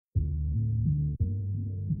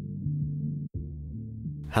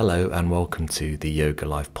Hello and welcome to the Yoga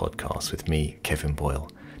Life podcast with me, Kevin Boyle.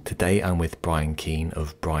 Today I'm with Brian Keane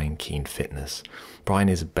of Brian Keane Fitness. Brian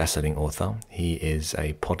is a best-selling author. He is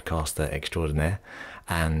a podcaster extraordinaire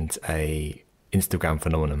and a Instagram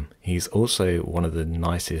phenomenon. He's also one of the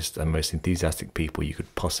nicest and most enthusiastic people you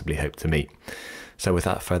could possibly hope to meet. So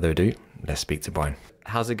without further ado, let's speak to Brian.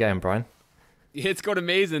 How's it going, Brian? It's going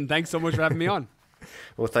amazing. Thanks so much for having me on.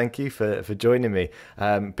 Well, thank you for joining me.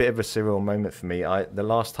 Bit of a surreal moment for me. The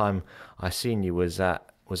last time I seen you was at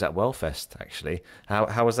Wellfest, actually.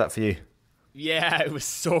 How was that for you? Yeah, it was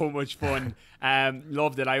so much fun.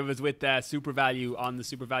 Loved it. I was with Super Value on the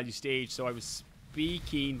Super Value stage, so I was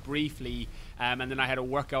speaking briefly, and then I had a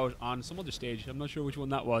workout on some other stage. I'm not sure which one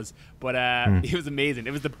that was, but it was amazing.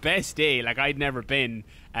 It was the best day like I'd never been.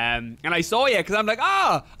 And I saw you because I'm like,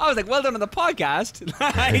 I was like, well done on the podcast,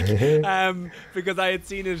 because I had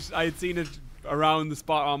seen it around the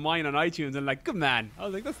spot on mine on iTunes, and like, good man. I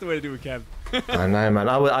was like, that's the way to do it, Kev. I know, man.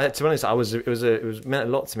 To be honest, it was meant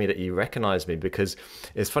a lot to me that you recognised me, because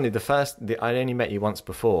it's funny. I only met you once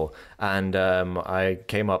before, and I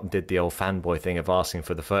came up and did the old fanboy thing of asking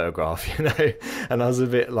for the photograph, and I was a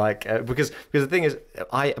bit like, because the thing is,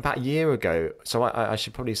 about a year ago. So I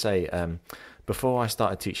should probably say, before I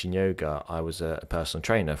started teaching yoga, I was a personal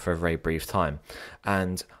trainer for a very brief time,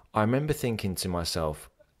 and I remember thinking to myself,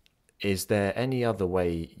 is there any other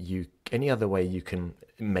way you can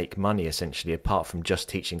make money, essentially, apart from just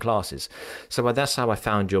teaching classes? So that's how I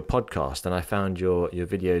found your podcast, and I found your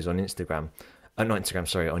videos on on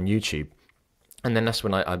YouTube. And then that's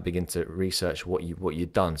when I began to research what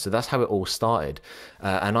you'd done. So that's how it all started.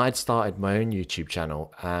 And I'd started my own YouTube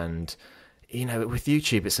channel, and with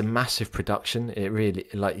YouTube, it's a massive production. It really,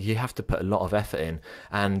 you have to put a lot of effort in.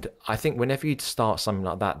 And I think whenever you start something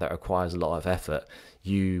like that requires a lot of effort,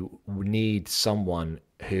 you need someone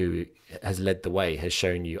who has led the way, has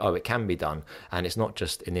shown you, it can be done. And it's not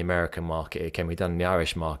just in the American market, it can be done in the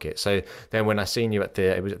Irish market. So then when I seen you at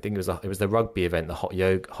it was the rugby event, the hot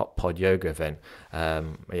pod yoga event. I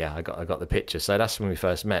got the picture. So that's when we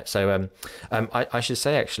first met. So I should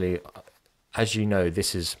say, actually, as you know,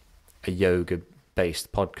 this is a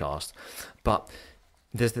yoga-based podcast, but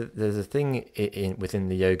there's a thing within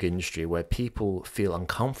the yoga industry where people feel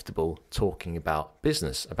uncomfortable talking about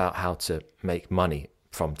business, about how to make money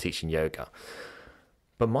from teaching yoga.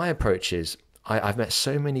 But my approach is, I've met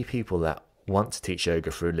so many people that want to teach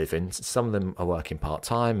yoga for a living. Some of them are working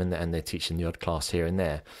part-time and they're teaching the odd class here and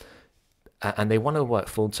there, and they want to work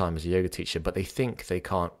full-time as a yoga teacher, but they think they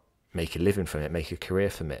can't make a living from it, make a career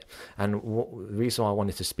from it. And the reason why I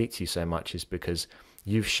wanted to speak to you so much is because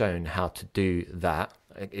you've shown how to do that.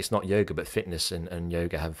 It's not yoga, but fitness and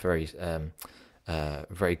yoga have very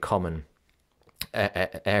common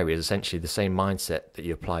areas. Essentially, the same mindset that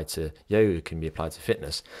you apply to yoga can be applied to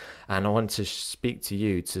fitness. And I wanted to speak to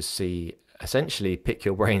you to see, essentially, pick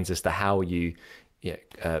your brains as to how you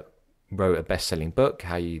wrote a best-selling book,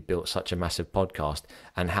 how you built such a massive podcast,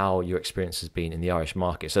 and how your experience has been in the Irish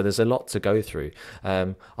market. So there's a lot to go through.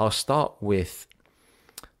 I'll start with,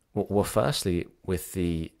 firstly with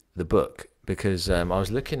the book, because I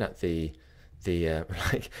was looking at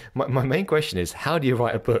my main question is, how do you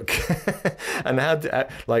write a book? And how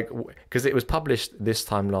because it was published this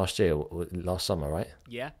time last summer, right?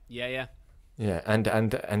 Yeah, and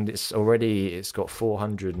it's got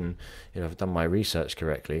 400, and if I've done my research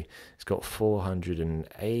correctly, it's got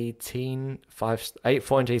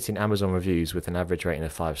 418 Amazon reviews with an average rating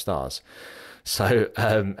of 5 stars. So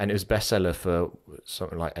and it was bestseller for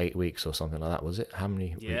something like 8 weeks or something like that, was it? How many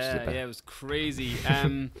weeks was it? Yeah, it was crazy.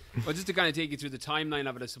 Well, just to kind of take you through the timeline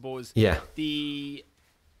of it, I suppose. Yeah. The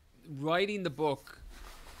writing the book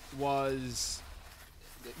was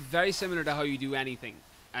very similar to how you do anything.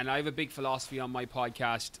 And I have a big philosophy on my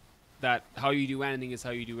podcast that how you do anything is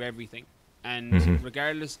how you do everything. And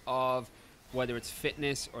regardless of whether it's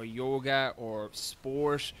fitness or yoga or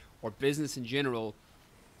sport or business in general,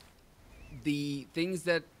 the things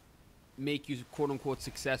that make you quote-unquote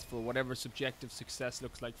successful, whatever subjective success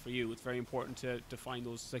looks like for you, it's very important to define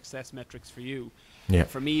those success metrics for you. Yeah.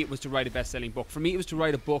 For me, it was to write a best-selling book. For me, it was to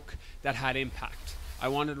write a book that had impact. I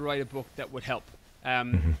wanted to write a book that would help.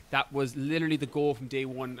 That was literally the goal from day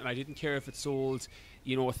one, and I didn't care if it sold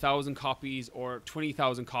 1,000 copies or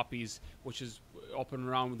 20,000 copies, which is up and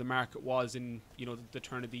around where the market was in the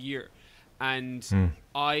turn of the year. And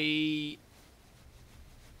I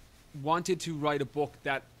wanted to write a book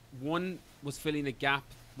that, one, was filling a gap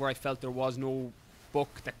where I felt there was no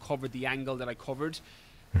book that covered the angle that I covered,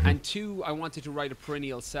 and two, I wanted to write a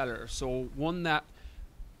perennial seller, so one that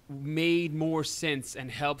made more sense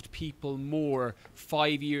and helped people more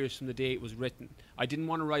 5 years from the day it was written. I didn't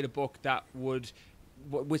want to write a book that would,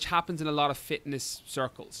 which happens in a lot of fitness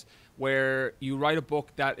circles, where you write a book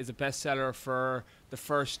that is a bestseller for the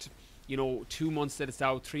first, 2 months that it's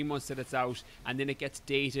out, 3 months that it's out, and then it gets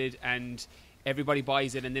dated and everybody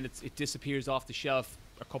buys it, and then it disappears off the shelf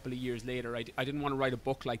a couple of years later. I didn't want to write a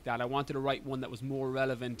book like that. I wanted to write one that was more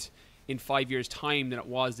relevant in 5 years' time than it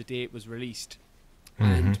was the day it was released.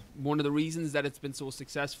 And one of the reasons that it's been so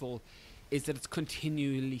successful is that it's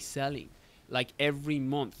continually selling. Like every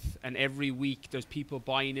month and every week, there's people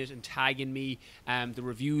buying it and tagging me. The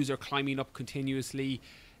reviews are climbing up continuously.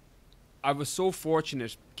 I was so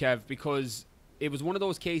fortunate, Kev, because it was one of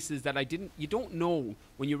those cases that you don't know,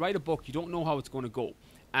 when you write a book, you don't know how it's going to go.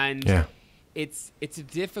 And it's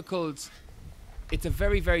a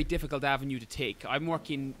very, very difficult avenue to take. I'm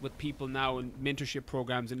working with people now in mentorship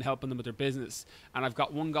programs and helping them with their business. And I've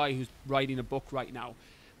got one guy who's writing a book right now,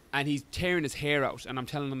 and he's tearing his hair out. And I'm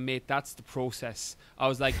telling him, mate, that's the process. I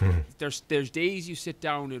was like, there's days you sit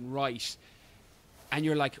down and write, and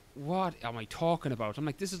you're like, what am I talking about? I'm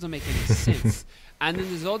like, this doesn't make any sense. And then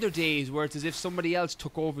there's other days where it's as if somebody else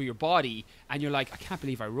took over your body, and you're like, I can't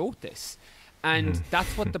believe I wrote this. And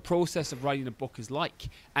that's what the process of writing a book is like.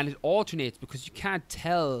 And it alternates because you can't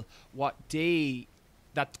tell what day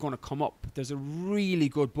that's going to come up. There's a really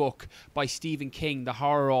good book by Stephen King, the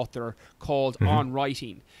horror author, called On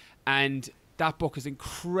Writing. And that book is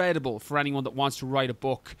incredible for anyone that wants to write a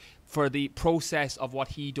book, for the process of what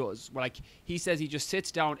he does. Like, he says he just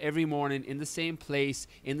sits down every morning in the same place,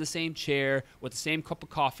 in the same chair, with the same cup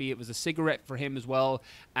of coffee. It was a cigarette for him as well.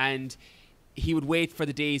 And he would wait for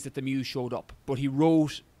the days that the muse showed up, but he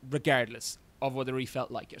wrote regardless of whether he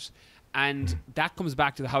felt like it. And that comes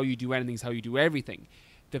back to the how you do anything is how you do everything.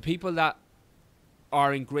 The people that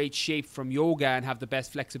are in great shape from yoga and have the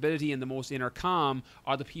best flexibility and the most inner calm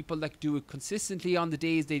are the people that do it consistently on the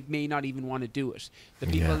days they may not even want to do it. The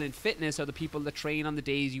people in fitness are the people that train on the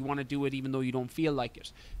days you want to do it even though you don't feel like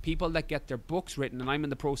it. People that get their books written, and I'm in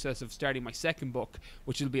the process of starting my second book,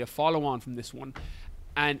 which will be a follow-on from this one.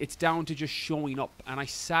 And it's down to just showing up. And I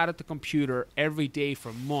sat at the computer every day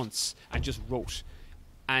for months and just wrote.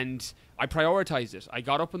 And I prioritized it. I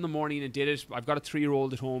got up in the morning and did it. I've got a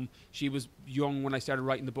 3-year-old at home. She was young when I started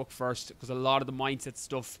writing the book first, because a lot of the mindset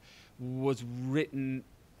stuff was written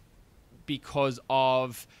because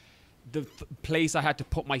of the place I had to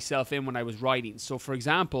put myself in when I was writing. So, for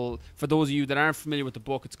example, for those of you that aren't familiar with the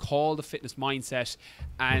book, it's called The Fitness Mindset.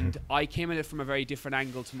 And I came at it from a very different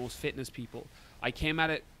angle to most fitness people. I came at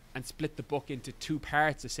it and split the book into 2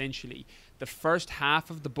 parts, essentially. The first half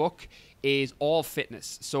of the book is all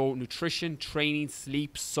fitness. So nutrition, training,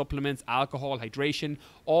 sleep, supplements, alcohol, hydration,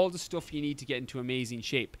 all the stuff you need to get into amazing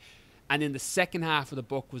shape. And then the second half of the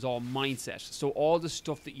book was all mindset. So all the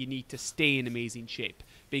stuff that you need to stay in amazing shape.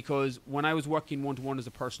 Because when I was working one-to-one as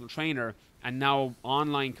a personal trainer, and now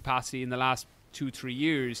online capacity in the last 2-3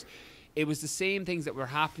 years, it was the same things that were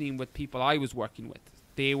happening with people I was working with.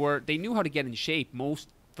 They knew how to get in shape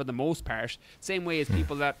for the most part. Same way as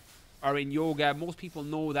people that are in yoga, most people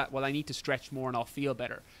know that, well, I need to stretch more and I'll feel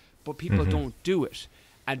better. But people don't do it.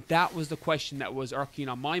 And that was the question that was irking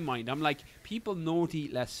on my mind. I'm like, people know to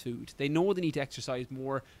eat less food. They know they need to exercise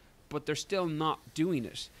more, but they're still not doing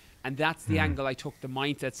it. And that's the angle I took the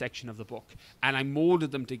mindset section of the book. And I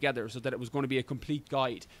molded them together so that it was going to be a complete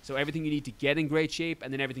guide. So everything you need to get in great shape,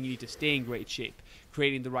 and then everything you need to stay in great shape.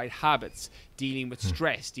 Creating the right habits, dealing with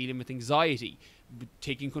stress, dealing with anxiety,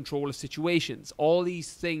 taking control of situations. All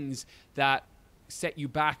these things that set you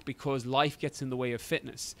back because life gets in the way of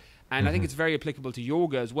fitness. And I think it's very applicable to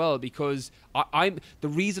yoga as well, because the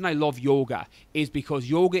reason I love yoga is because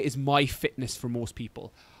yoga is my fitness for most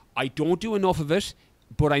people. I don't do enough of it,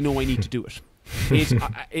 but I know I need to do it.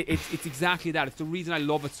 It's exactly that. It's the reason I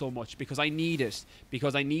love it so much, because I need it,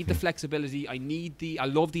 because I need the flexibility. I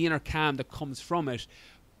love the inner calm that comes from it.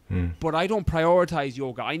 But I don't prioritize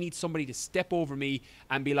yoga. I need somebody to step over me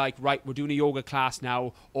and be like, right, we're doing a yoga class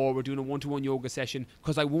now, or we're doing a one-to-one yoga session,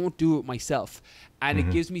 because I won't do it myself. And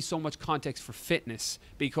it gives me so much context for fitness,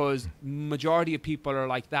 because majority of people are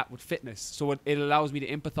like that with fitness. So it allows me to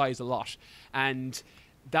empathize a lot. And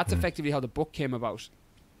that's effectively how the book came about.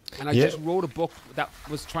 And I just wrote a book that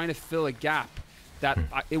was trying to fill a gap that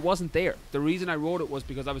it wasn't there. The reason I wrote it was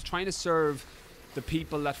because I was trying to serve the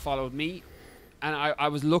people that followed me. And I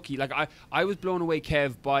was lucky. Like I was blown away,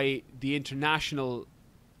 Kev, by the international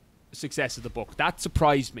success of the book. That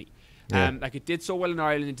surprised me. Like, it did so well in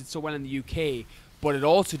Ireland, it did so well in the UK, but it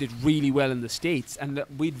also did really well in the States. And there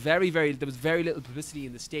was very little publicity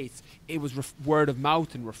in the States. It was word of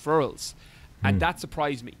mouth and referrals. And that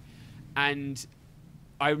surprised me. And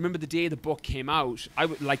I remember the day the book came out,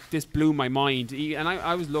 this blew my mind. And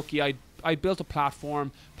I was lucky. I built a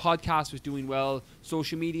platform. Podcast was doing well.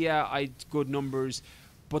 Social media, I had good numbers.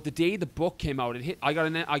 But the day the book came out, I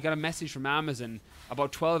got a message from Amazon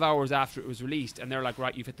about 12 hours after it was released, and they're like,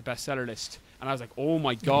 right, you've hit the bestseller list. And I was like, oh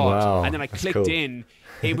my God. Wow, and then I clicked cool. in.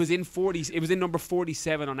 It was in number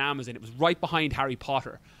 47 on Amazon. It was right behind Harry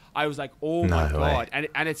Potter. I was like, oh my God.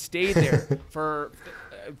 And it stayed there for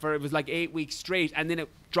it was like 8 weeks straight, and then it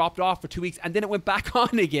dropped off for 2 weeks, and then it went back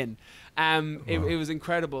on again. It was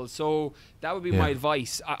incredible. So that would be my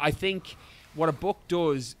advice. I think what a book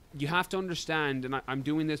does, you have to understand, and I'm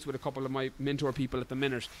doing this with a couple of my mentor people at the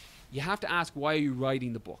minute, you have to ask, why are you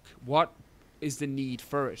writing the book? What is the need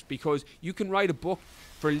for it? Because you can write a book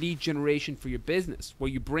for lead generation for your business, where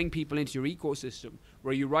you bring people into your ecosystem,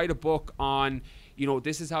 where you write a book on,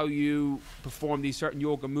 this is how you perform these certain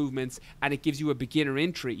yoga movements, and it gives you a beginner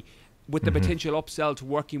entry with the potential upsell to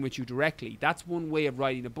working with you directly. That's one way of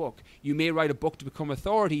writing a book. You may write a book to become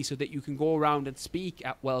authority so that you can go around and speak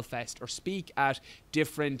at Wellfest or speak at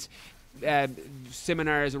different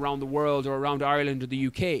seminars around the world or around Ireland or the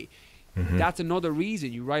UK. That's another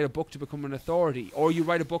reason you write a book, to become an authority. Or you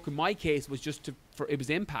write a book, in my case, was just it was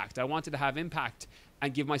impact. I wanted to have impact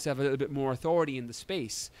and give myself a little bit more authority in the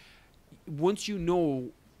space. Once you know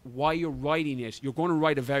why you're writing it, you're going to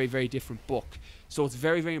write a very, very different book. So it's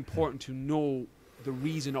very, very important to know the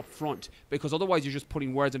reason up front, because otherwise you're just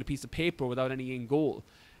putting words on a piece of paper without any end goal.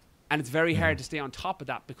 And it's very hard to stay on top of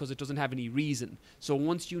that because it doesn't have any reason. So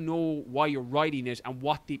once you know why you're writing it and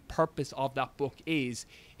what the purpose of that book is,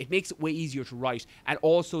 it makes it way easier to write. And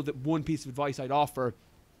also, that one piece of advice I'd offer,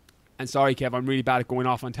 and sorry Kev, I'm really bad at going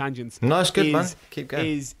off on tangents. No, it's good, man. Keep going.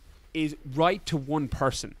 Is write to one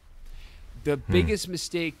person. The biggest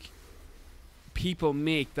mistake people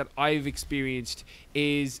make that I've experienced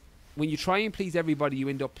is when you try and please everybody, you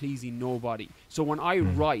end up pleasing nobody. So when I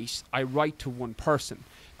write to one person.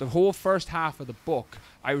 The whole first half of the book,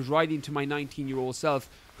 I was writing to my 19-year-old self,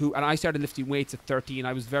 and I started lifting weights at 13.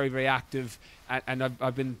 I was very, very active, and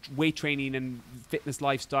I've been weight training and fitness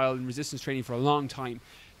lifestyle and resistance training for a long time.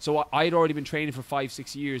 So I'd already been training for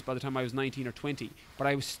 5-6 years by the time I was 19 or 20, but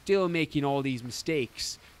I was still making all these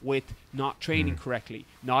mistakes with not training correctly,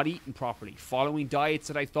 not eating properly, following diets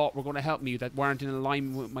that I thought were going to help me that weren't in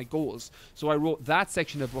alignment with my goals. So I wrote that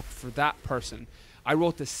section of the book for that person. I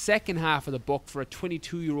wrote the second half of the book for my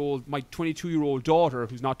 22-year-old daughter,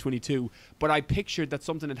 who's not 22, but I pictured that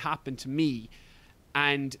something had happened to me,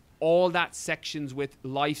 and all that sections with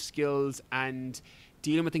life skills and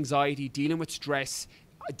dealing with anxiety, dealing with stress,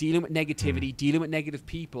 dealing with negativity, dealing with negative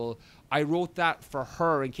people. I wrote that for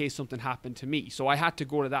her in case something happened to me. So I had to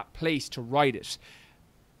go to that place to write it.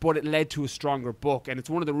 But it led to a stronger book, and it's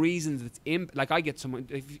one of the reasons it's I get someone.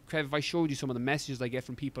 If I showed you some of the messages I get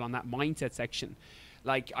from people on that mindset section,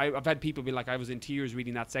 like I've had people be like, I was in tears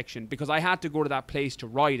reading that section because I had to go to that place to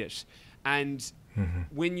write it. And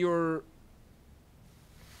when you're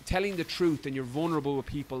telling the truth and you're vulnerable with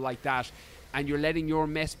people like that, and you're letting your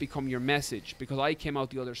mess become your message, because I came out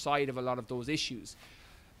the other side of a lot of those issues,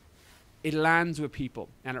 it lands with people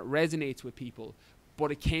and it resonates with people. But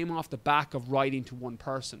it came off the back of writing to one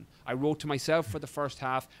person. I wrote to myself for the first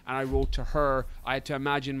half, and I wrote to her. I had to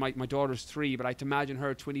imagine, my daughter's 3, but I had to imagine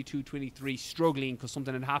her 22, 23, struggling because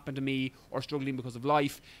something had happened to me, or struggling because of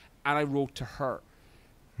life, and I wrote to her.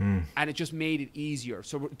 And it just made it easier.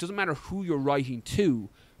 So it doesn't matter who you're writing to,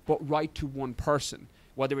 but write to one person.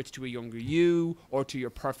 Whether it's to a younger you or to your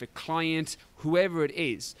perfect client, whoever it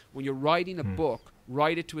is, when you're writing a book,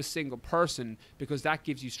 write it to a single person, because that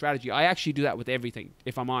gives you strategy. I actually do that with everything,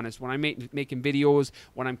 if I'm honest. When I'm making videos,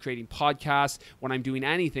 when I'm creating podcasts, when I'm doing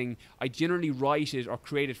anything, I generally write it or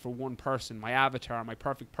create it for one person, my avatar, my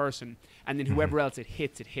perfect person, and then whoever else it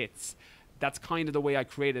hits. That's kind of the way I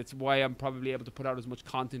create it. It's why I'm probably able to put out as much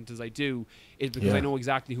content as I do, is because I know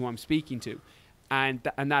exactly who I'm speaking to, and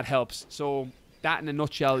that helps. So that in a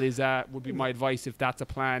nutshell would be my advice, if that's a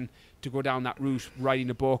plan to go down that route, writing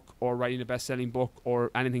a book or writing a best-selling book or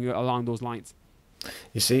anything along those lines.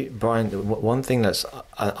 You see, Brian, one thing that's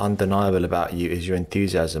undeniable about you is your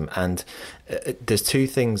enthusiasm, and there's two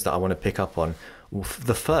things that I want to pick up on.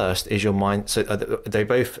 The first is your mind. So they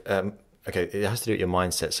both okay, it has to do with your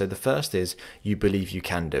mindset. So the first is you believe you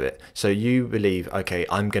can do it. So you believe, okay,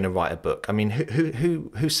 I'm going to write a book. I mean,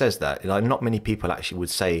 who says that? Like, not many people actually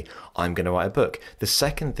would say, I'm going to write a book. The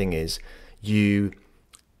second thing is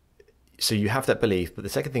so you have that belief, but the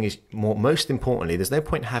second thing is, most importantly, there's no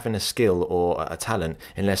point having a skill or a talent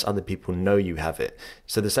unless other people know you have it.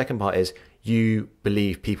 So the second part is you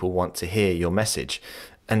believe people want to hear your message.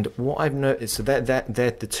 And what I've noticed, so they're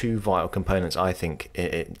the two vital components, I think,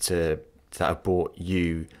 that have brought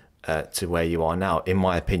you to where you are now, in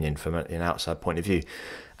my opinion, from an outside point of view.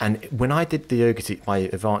 And when I did the my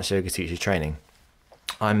advanced yoga teacher training,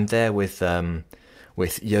 I'm there with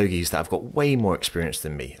yogis that have got way more experience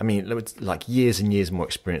than me. I mean, like years and years more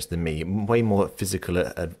experience than me, way more physically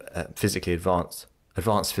advanced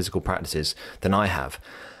physical practices than I have.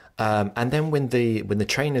 And then when the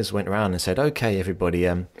trainers went around and said, "Okay, everybody,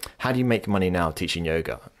 how do you make money now teaching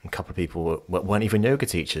yoga?" A couple of people weren't even yoga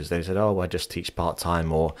teachers. They said, "Oh, I just teach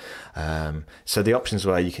part-time," or so the options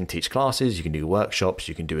were you can teach classes, you can do workshops,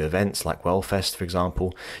 you can do events like Wellfest, for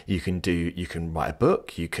example. You can write a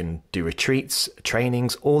book, you can do retreats,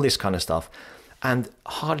 trainings, all this kind of stuff. And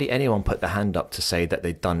hardly anyone put their hand up to say that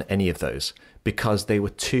they'd done any of those because they were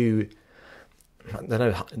too. I don't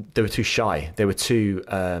know, they were too shy. They were too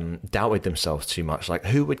doubted themselves too much. Like,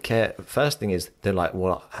 who would care? First thing is, they're like,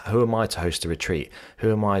 well, who am I to host a retreat?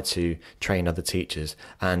 Who am I to train other teachers?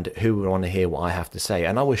 And who would want to hear what I have to say?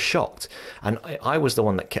 And I was shocked. And I was the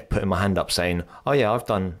one that kept putting my hand up saying, oh yeah,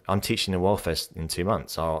 I'm teaching a Wellfest in 2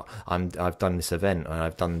 months. Or I've done this event,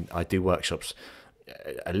 and I do workshops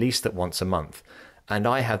at least once a month. And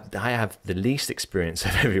I have the least experience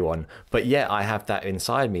of everyone, but yet I have that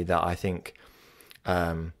inside me that I think,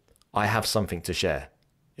 I have something to share.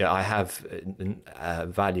 Yeah, I have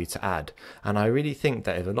value to add. And I really think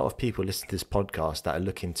that if a lot of people listen to this podcast that are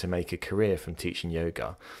looking to make a career from teaching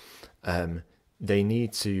yoga, they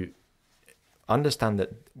need to understand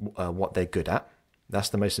that what they're good at. That's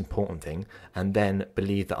the most important thing. And then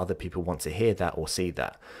believe that other people want to hear that or see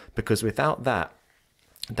that. Because without that,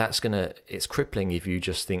 it's crippling if you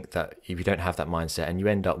just think that, if you don't have that mindset and you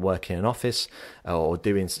end up working in an office or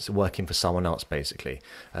working for someone else, basically.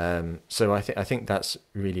 So I think that's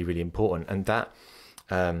really, really important. And that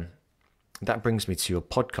brings me to your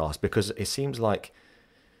podcast, because it seems like,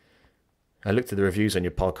 I looked at the reviews on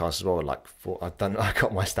your podcast as well. Like, I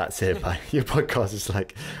got my stats here, but your podcast is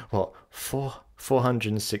like, what,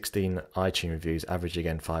 416 iTunes reviews, average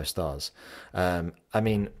again 5 stars. I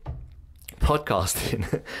mean,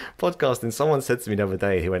 podcasting. Someone said to me the other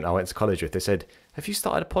day, I went to college with, they said, have you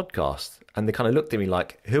started a podcast? And they kind of looked at me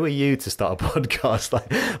like, who are you to start a podcast?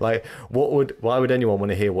 like why would anyone want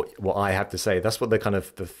to hear what I have to say? That's what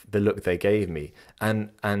the look they gave me. And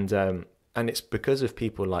it's because of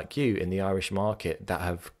people like you in the Irish market that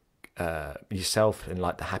have yourself and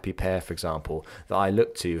like the Happy Pair, for example, that I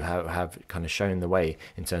look to have kind of shown the way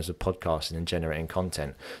in terms of podcasting and generating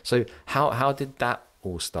content. So how did that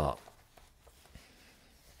all start?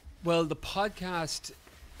 Well, the podcast,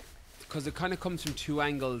 because it kind of comes from two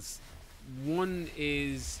angles. One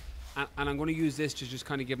is, and I'm going to use this to just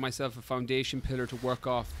kind of give myself a foundation pillar to work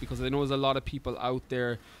off, because I know there's a lot of people out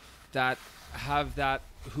there that have that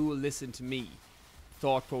who will listen to me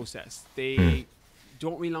thought process. They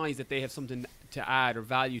don't realize that they have something to add or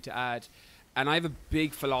value to add. And I have a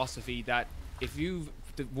big philosophy that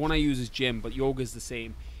the one I use is gym, but yoga is the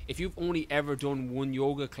same. If you've only ever done one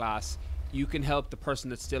yoga class, you can help the person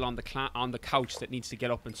that's still on the couch that needs to get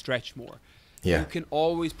up and stretch more. Yeah. You can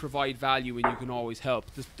always provide value, and you can always help.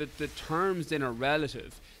 The terms then are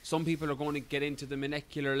relative. Some people are going to get into the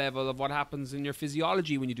molecular level of what happens in your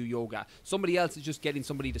physiology when you do yoga. Somebody else is just getting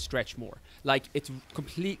somebody to stretch more. Like, it's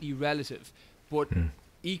completely relative, but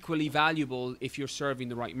equally valuable if you're serving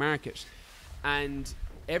the right market. And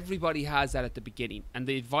everybody has that at the beginning. And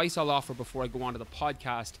the advice I'll offer before I go on to the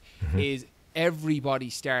podcast is, everybody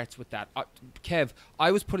starts with that. Kev,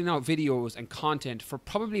 I was putting out videos and content for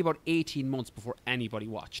probably about 18 months before anybody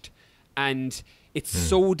watched. And it's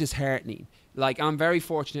so disheartening. Like, I'm very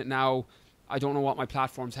fortunate now. I don't know what my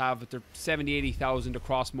platforms have, but they're 70, 80,000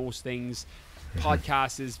 across most things.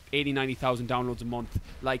 Podcasts is 80, 90,000 downloads a month.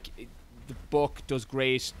 Like, the book does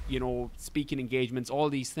great, speaking engagements, all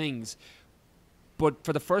these things. But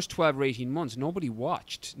for the first 12 or 18 months, nobody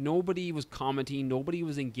watched. Nobody was commenting. Nobody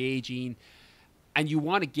was engaging. And you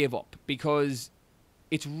want to give up, because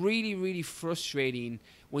it's really, really frustrating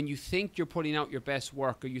when you think you're putting out your best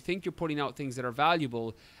work, or you think you're putting out things that are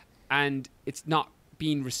valuable, and it's not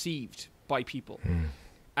being received by people.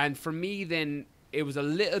 And for me, then, it was a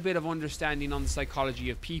little bit of understanding on the psychology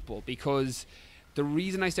of people, because the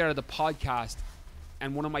reason I started the podcast,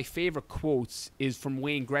 and one of my favorite quotes, is from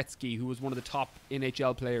Wayne Gretzky, who was one of the top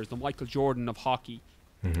NHL players, the Michael Jordan of hockey.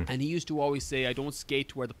 And he used to always say, I don't skate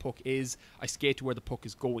to where the puck is, I skate to where the puck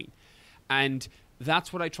is going. And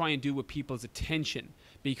that's what I try and do with people's attention,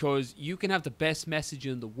 because you can have the best message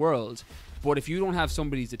in the world, but if you don't have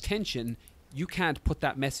somebody's attention, you can't put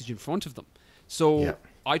that message in front of them. So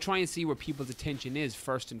I try and see where people's attention is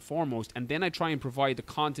first and foremost, and then I try and provide the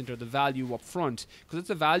content or the value up front, because it's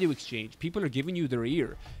a value exchange. People are giving you their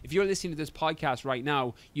ear. If you're listening to this podcast right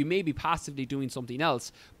now, you may be passively doing something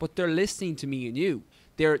else, but they're listening to me and you.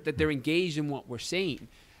 They're engaged in what we're saying.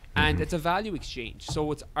 And it's a value exchange.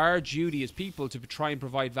 So it's our duty as people to try and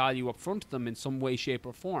provide value up front to them in some way, shape,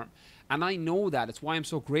 or form. And I know that. It's why I'm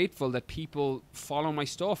so grateful that people follow my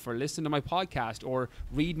stuff or listen to my podcast or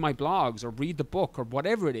read my blogs or read the book or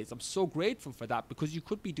whatever it is. I'm so grateful for that, because you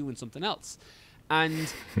could be doing something else. And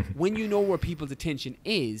when you know where people's attention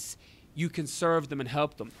is, you can serve them and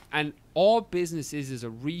help them. And all business is a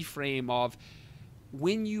reframe of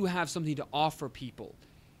when you have something to offer people.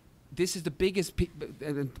 This is the biggest,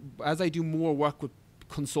 as I do more work with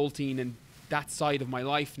consulting and that side of my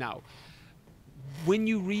life now, when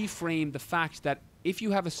you reframe the fact that if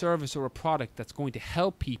you have a service or a product that's going to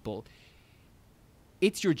help people,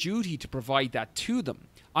 it's your duty to provide that to them.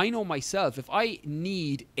 I know myself, if I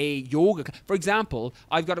need a yoga, for example,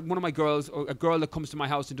 I've got one of my girls, or a girl that comes to my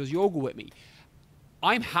house and does yoga with me.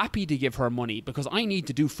 I'm happy to give her money because I need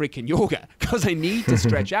to do freaking yoga, because I need to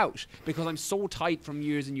stretch out, because I'm so tight from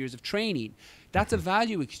years and years of training. That's a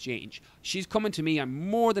value exchange. She's coming to me. I'm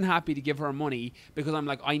more than happy to give her money because I'm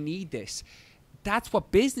like, I need this. That's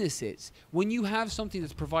what business is. When you have something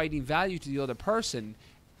that's providing value to the other person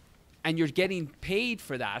and you're getting paid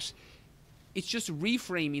for that, it's just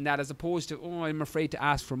reframing that, as opposed to, oh, I'm afraid to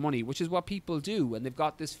ask for money, which is what people do. And they've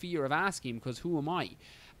got this fear of asking because who am I?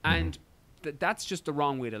 And that's just the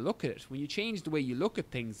wrong way to look at it. When you change the way you look at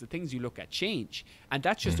things, the things you look at change. And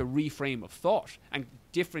that's just a reframe of thought and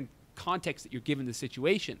different context that you're given the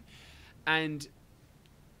situation. And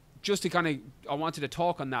just to kind of, I wanted to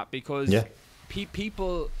talk on that because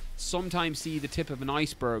people sometimes see the tip of an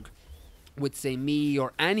iceberg with, say, me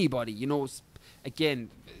or anybody. You know, again,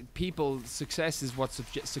 success is what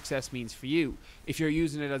success means for you. If you're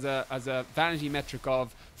using it as a vanity metric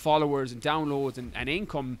of followers and downloads and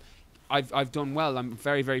income, I've done well. I'm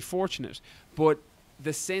very, very fortunate. But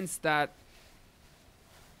the sense that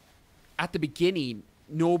at the beginning,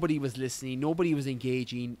 nobody was listening, nobody was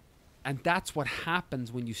engaging, and that's what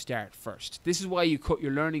happens when you start first. This is why you cut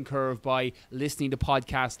your learning curve by listening to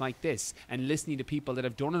podcasts like this and listening to people that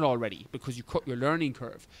have done it already, because you cut your learning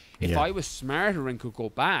curve. If I was smarter and could go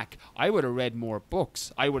back, I would have read more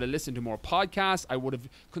books. I would have listened to more podcasts. I would have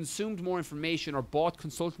consumed more information or bought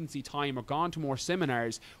consultancy time or gone to more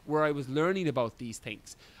seminars where I was learning about these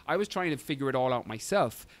things. I was trying to figure it all out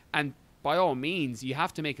myself. And by all means, you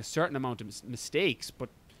have to make a certain amount of mistakes, but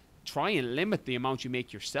try and limit the amount you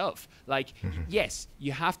make yourself. Like, yes,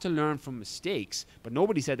 you have to learn from mistakes, but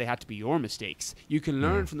nobody said they had to be your mistakes. You can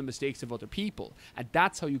learn from the mistakes of other people, and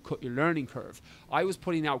that's how you cut your learning curve. I was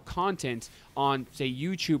putting out content on, say,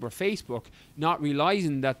 YouTube or Facebook, not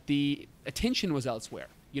realizing that the attention was elsewhere.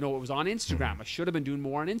 You know, it was on Instagram. I should have been doing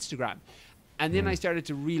more on Instagram. And then I started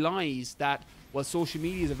to realize that, well, social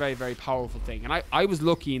media is a very, very powerful thing. And I was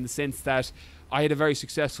lucky in the sense that I had a very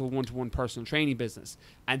successful one-to-one personal training business,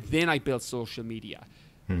 and then I built social media.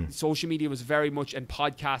 Social media was very much, and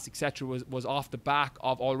podcasts, etc., was off the back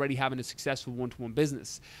of already having a successful one-to-one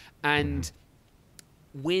business. And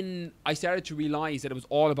when I started to realize that it was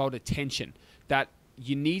all about attention, that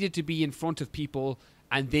you needed to be in front of people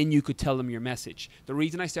and then you could tell them your message. The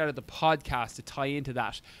reason I started the podcast to tie into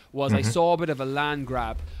that was I saw a bit of a land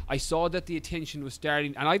grab. I saw that the attention was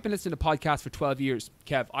starting, and I've been listening to podcasts for 12 years,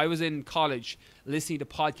 Kev. I was in college listening to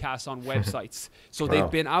podcasts on websites. So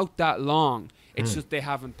they've been out that long. It's just they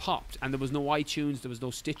haven't popped. And there was no iTunes, there was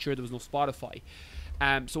no Stitcher, there was no Spotify.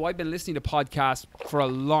 So I've been listening to podcasts for a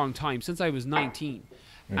long time, since I was 19.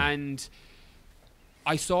 And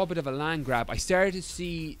I saw a bit of a land grab. I started to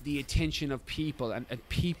see the attention of people, and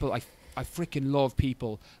people, I freaking love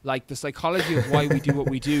people. Like, the psychology of why we do what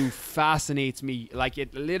we do fascinates me. Like,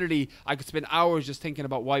 it literally, I could spend hours just thinking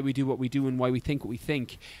about why we do what we do and why we think what we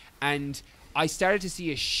think. And I started to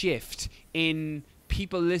see a shift in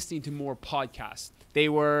people listening to more podcasts.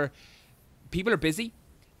 People are busy,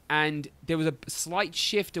 and there was a slight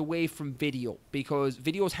shift away from video, because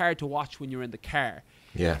video is hard to watch when you're in the car.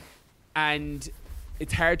 Yeah. And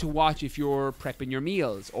it's hard to watch if you're prepping your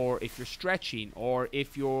meals, or if you're stretching, or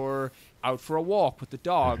if you're out for a walk with the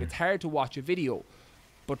dog. It's hard to watch a video.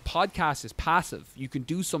 But podcast is passive. You can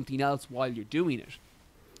do something else while you're doing it.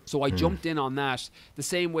 So I jumped in on that the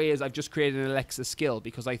same way as I've just created an Alexa skill,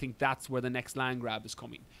 because I think that's where the next land grab is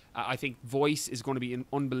coming. I think voice is going to be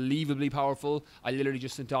unbelievably powerful. I literally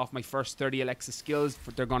just sent off my first 30 Alexa skills.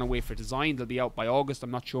 They're going to wait for design. They'll be out by August.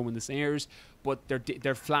 I'm not sure when this airs, but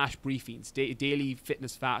they're flash briefings, daily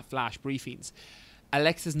fitness flash briefings.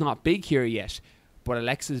 Alexa's not big here yet, but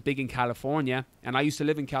Alexa's big in California, and I used to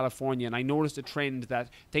live in California, and I noticed a trend that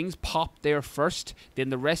things pop there first, then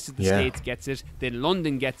the rest of the states gets it, then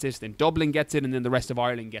London gets it, then Dublin gets it, and then the rest of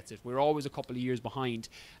Ireland gets it. We're always a couple of years behind.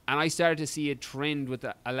 And I started to see a trend with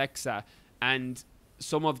Alexa and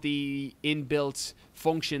some of the inbuilt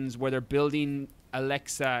functions where they're building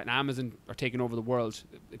Alexa, and Amazon are taking over the world.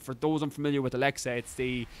 For those unfamiliar with Alexa, it's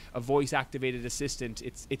a voice-activated assistant.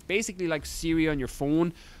 It's basically like Siri on your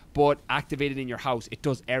phone, but activated in your house. It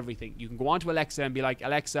does everything. You can go onto Alexa and be like,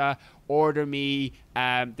 Alexa, order me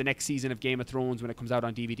the next season of Game of Thrones when it comes out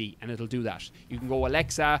on DVD, and it'll do that. You can go,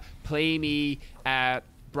 Alexa, play me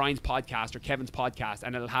Brian's podcast or Kevin's podcast,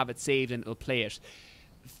 and it'll have it saved and it'll play it.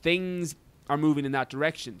 Things are moving in that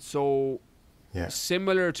direction. So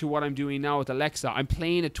similar to what I'm doing now with Alexa, I'm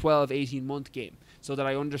playing a 12, 18-month game so that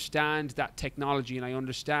I understand that technology and I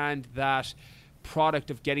understand that product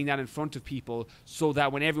of getting that in front of people, so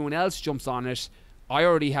that when everyone else jumps on it, I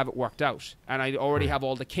already have it worked out and I already have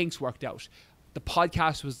all the kinks worked out. The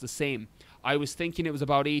podcast was the same. I was thinking it was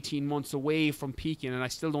about 18 months away from peaking, and I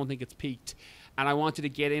still don't think it's peaked, and I wanted to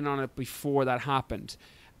get in on it before that happened,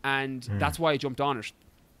 and that's why I jumped on it.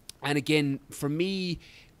 And again, for me,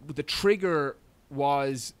 the trigger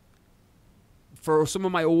was for some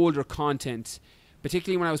of my older content,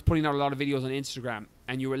 particularly when I was putting out a lot of videos on Instagram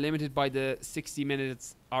and you were limited by the 60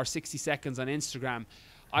 minutes or 60 seconds on Instagram.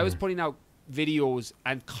 I was putting out videos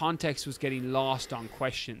and context was getting lost on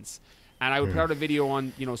questions. And I would put out a video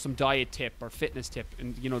on, some diet tip or fitness tip,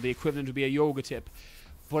 and, the equivalent would be a yoga tip.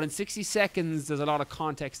 But in 60 seconds, there's a lot of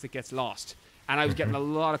context that gets lost. And I was getting a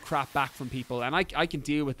lot of crap back from people. And I can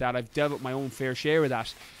deal with that. I've dealt with my own fair share of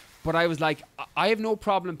that. But I was like, I have no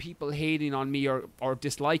problem people hating on me or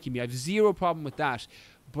disliking me. I have zero problem with that.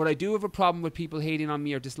 But I do have a problem with people hating on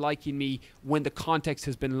me or disliking me when the context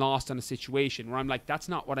has been lost on a situation where I'm like, that's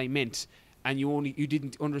not what I meant. And you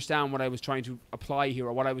didn't understand what I was trying to apply here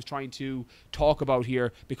or what I was trying to talk about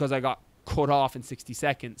here because I got cut off in 60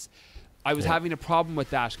 seconds. I was having a problem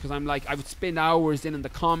with that because I'm like, I would spend hours in the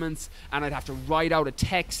comments and I'd have to write out a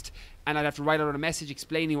text and I'd have to write out a message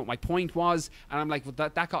explaining what my point was. And I'm like, well,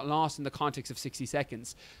 that got lost in the context of 60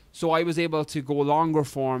 seconds. So I was able to go longer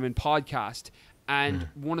form in podcast. And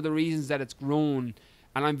one of the reasons that it's grown,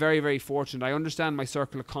 and I'm very, very fortunate, I understand my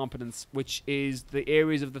circle of competence, which is the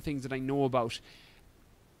areas of the things that I know about.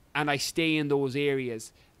 And I stay in those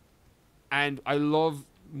areas. And I love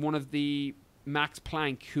one of the Max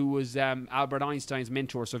Planck, who was Albert Einstein's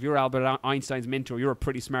mentor. So if you're Albert Einstein's mentor, you're a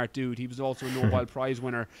pretty smart dude. He was also a Nobel Prize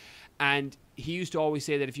winner. And he used to always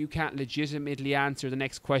say that if you can't legitimately answer the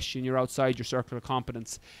next question, you're outside your circle of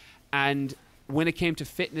competence. And when it came to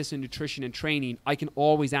fitness and nutrition and training, I can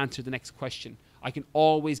always answer the next question. I can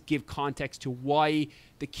always give context to why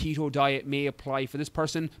the keto diet may apply for this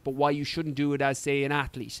person, but why you shouldn't do it as, say, an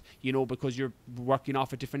athlete, because you're working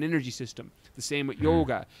off a different energy system. The same with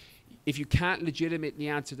yoga. If you can't legitimately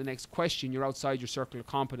answer the next question, you're outside your circle of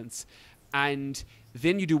competence. And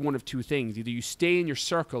then you do one of two things. Either you stay in your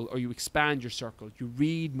circle or you expand your circle. You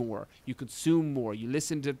read more, you consume more, you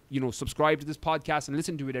listen to, subscribe to this podcast and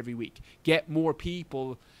listen to it every week. Get more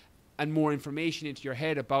people and more information into your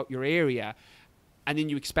head about your area. And then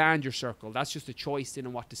you expand your circle. That's just a choice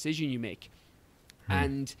in what decision you make.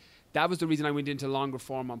 And that was the reason I went into longer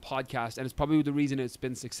form on podcast, and it's probably the reason it's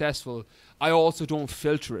been successful. I also don't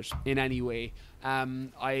filter it in any way.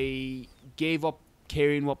 I gave up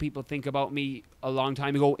caring what people think about me a long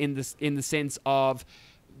time ago in the sense of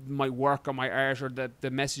my work or my art or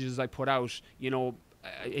the messages I put out.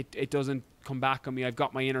 It doesn't come back on me. I've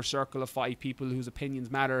got my inner circle of 5 people whose opinions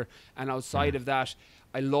matter, and outside of that,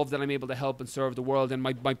 I love that I'm able to help and serve the world, and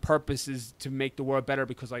my purpose is to make the world better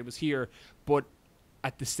because I was here. But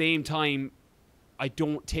at the same time, I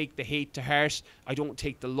don't take the hate to heart. I don't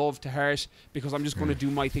take the love to heart because I'm just going to do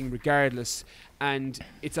my thing regardless. And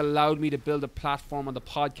it's allowed me to build a platform on the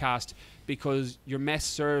podcast because your mess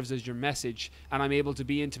serves as your message, and I'm able to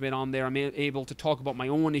be intimate on there. I'm able to talk about my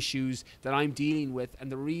own issues that I'm dealing with.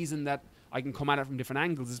 And the reason that I can come at it from different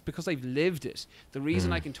angles is because I've lived it. The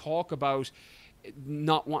reason I can talk about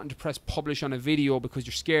not wanting to press publish on a video because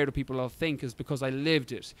you're scared of people will think is because I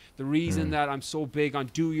lived it. The reason that I'm so big on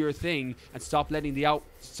do your thing and stop letting the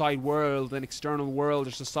outside world and external world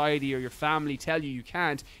or society or your family tell you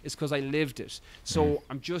can't is because I lived it. So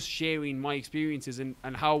I'm just sharing my experiences and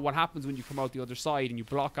what happens when you come out the other side and you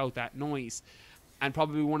block out that noise. And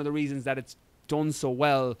probably one of the reasons that it's done so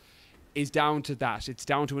well is down to that. It's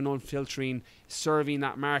down to an unfiltering, serving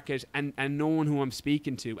that market and knowing who I'm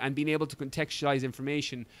speaking to and being able to contextualize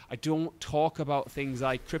information. I don't talk about things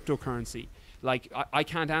like cryptocurrency. Like, I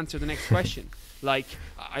can't answer the next question. Like,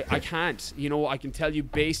 I can't. You know, I can tell you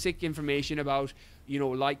basic information about, you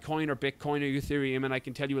know, Litecoin or Bitcoin or Ethereum, and I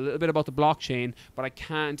can tell you a little bit about the blockchain, but I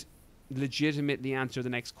can't legitimately answer the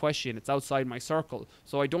next question. It's outside my circle,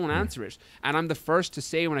 so I don't answer it. And I'm the first to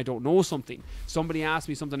say when I don't know something. Somebody asks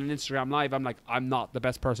me something on Instagram Live, I'm like, I'm not the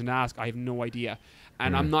best person to ask. I have no idea.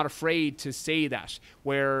 And I'm not afraid to say that.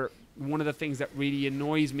 Where one of the things that really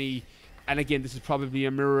annoys me, and again, this is probably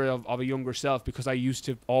a mirror of a younger self, because I used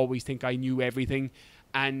to always think I knew everything,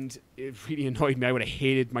 and it really annoyed me. I would have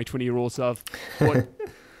hated my 20-year-old self. But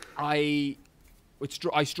I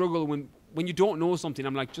struggle when you don't know something.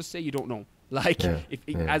 I'm like, just say you don't know. Like,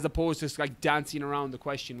 as opposed to like dancing around the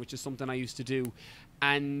question, which is something I used to do.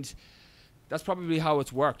 And that's probably how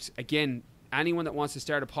it's worked. Again, anyone that wants to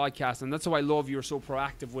start a podcast, and that's why I love you're so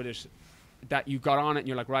proactive with it, that you got on it and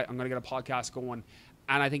you're like, right, I'm going to get a podcast going.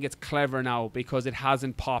 And I think it's clever now because it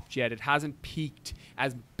hasn't popped yet. It hasn't peaked.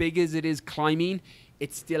 As big as it is climbing,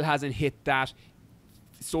 it still hasn't hit that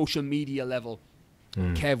social media level.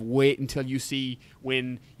 Kev, wait until you see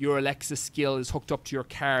when your Alexa skill is hooked up to your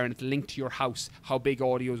car and it's linked to your house, how big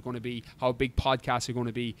audio is going to be, how big podcasts are going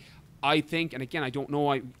to be. I think, and again, I don't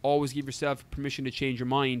know, I always give yourself permission to change your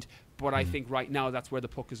mind, but I think right now that's where the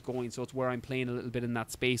puck is going. So it's where I'm playing a little bit in that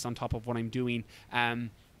space on top of what I'm doing.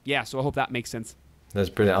 Yeah, so I hope that makes sense. That's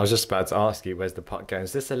brilliant. I was just about to ask you, where's the puck going?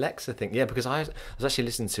 Is this Alexa thing? Yeah, because I was actually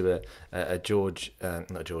listening to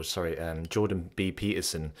Jordan B.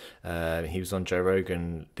 Peterson. He was on Joe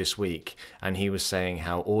Rogan this week, and he was saying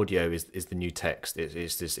how audio is the new text.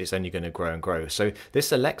 It's only going to grow and grow. So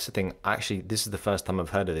this Alexa thing, actually, this is the first time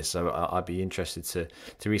I've heard of this. So I'd be interested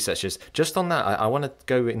to research this. Just on that, I want to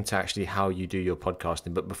go into actually how you do your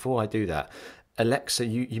podcasting. But before I do that, Alexa,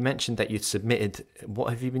 you mentioned that you'd submitted. What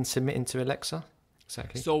have you been submitting to Alexa?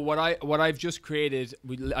 Exactly. So what I've just created,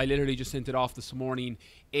 I literally just sent it off this morning,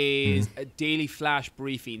 is a daily flash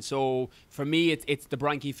briefing. So for me, it's the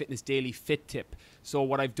Brian Keane Fitness Daily Fit Tip. So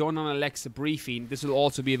what I've done on Alexa Briefing, this will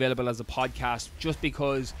also be available as a podcast, just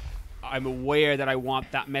because I'm aware that I want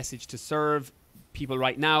that message to serve people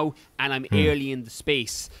right now, and I'm early in the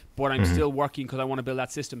space, but I'm still working because I want to build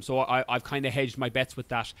that system. So I've kind of hedged my bets with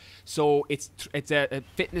that. So it's a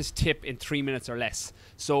fitness tip in 3 minutes or less.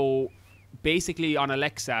 So basically on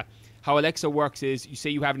Alexa, how Alexa works is, you say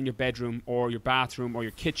you have it in your bedroom or your bathroom or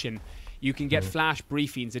your kitchen, you can get flash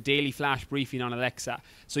briefings, a daily flash briefing on Alexa.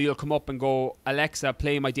 So you'll come up and go, Alexa,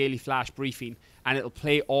 play my daily flash briefing, and it'll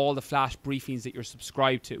play all the flash briefings that you're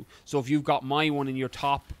subscribed to. So if you've got my one in your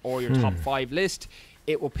top or your top 5 list,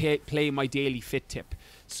 it will play my daily fit tip.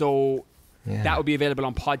 So that will be available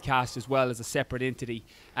on podcast as well as a separate entity.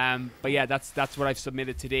 But yeah, that's what I've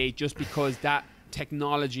submitted today, just because that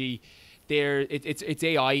technology there, it's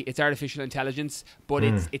AI, it's artificial intelligence, but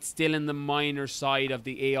it's still in the minor side of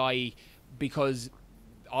the AI, because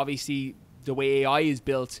obviously the way AI is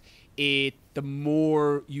built, the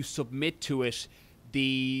more you submit to it,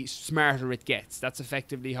 the smarter it gets. That's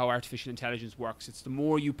effectively how artificial intelligence works. It's the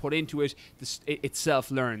more you put into it, it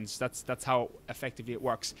self-learns. That's how effectively it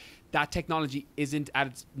works. That technology isn't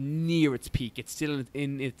near its peak. It's still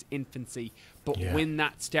in its infancy. But when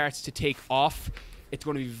that starts to take off, it's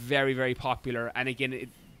going to be very, very popular. And again,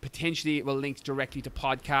 potentially it will link directly to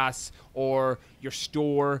podcasts or your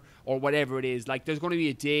store or whatever it is. Like, there's going to be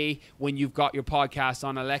a day when you've got your podcast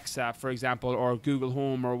on Alexa, for example, or Google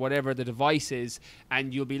Home or whatever the device is,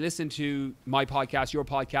 and you'll be listening to my podcast, your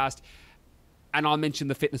podcast, and I'll mention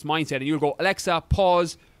the fitness mindset, and you'll go, Alexa,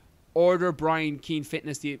 pause, order Brian Keane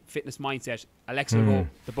Fitness, the fitness mindset. Alexa will go,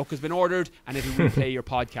 the book has been ordered, and it will replay your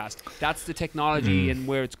podcast. That's the technology and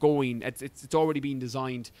where it's going. It's already been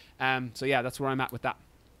designed. So yeah, that's where I'm at with that.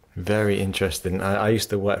 Very interesting. I used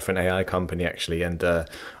to work for an AI company actually, and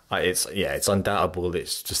it's undoubtable.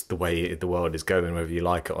 It's just the way the world is going, whether you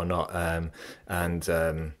like it or not.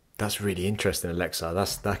 That's really interesting, Alexa.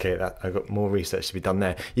 That's okay. I've got more research to be done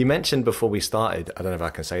there. You mentioned before we started, I don't know if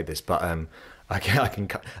I can say this, but I can.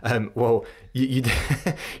 Well, you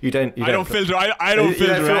don't. I don't filter. I don't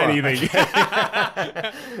filter anything. Do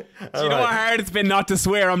you know how hard it's been not to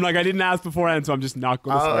swear? I'm like, I didn't ask beforehand, so I'm just not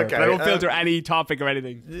going to swear. Okay. But I don't filter any topic or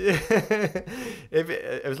anything.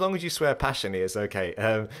 As long as you swear passionately, it's okay.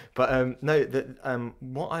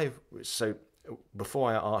 So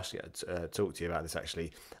before I ask you talk to you about this,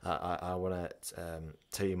 actually, I want to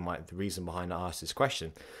tell you the reason behind I asked this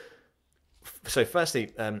question. So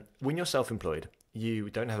firstly, when you're self-employed, you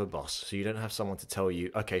don't have a boss, so you don't have someone to tell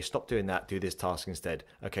you, okay, stop doing that, do this task instead.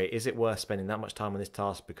 Okay, is it worth spending that much time on this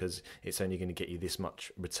task because it's only going to get you this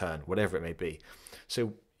much return, whatever it may be.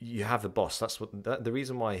 So you have the boss. That's what the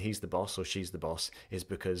reason why he's the boss or she's the boss is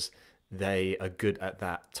because they are good at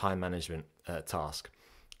that time management task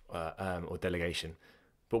or delegation.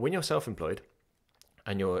 But when you're self-employed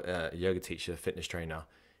and you're a yoga teacher, fitness trainer,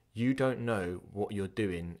 you don't know what you're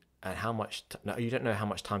doing and you don't know how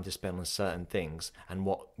much time to spend on certain things and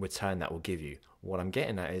what return that will give you. What I'm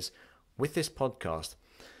getting at is, with this podcast,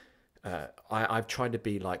 I've tried to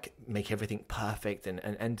be like, make everything perfect,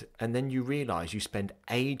 and then you realize you spend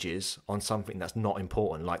ages on something that's not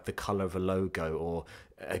important, like the color of a logo or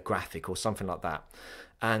a graphic or something like that.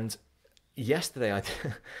 And yesterday I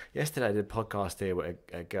did a podcast here with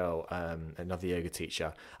a girl, another yoga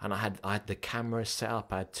teacher, and I had the camera set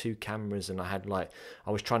up. I had 2 cameras, and I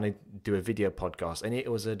was trying to do a video podcast, and it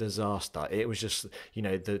was a disaster. It was just,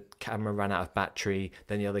 the camera ran out of battery,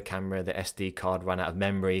 then the other camera, the SD card, ran out of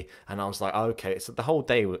memory, and I was like, oh, okay. So the whole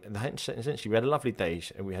day, essentially, we had a lovely day,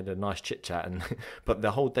 and we had a nice chit chat, but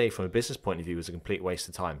the whole day from a business point of view was a complete waste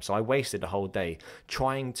of time. So I wasted a whole day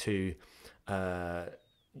trying to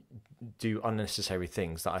do unnecessary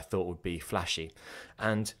things that I thought would be flashy.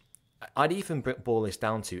 And I'd even boil this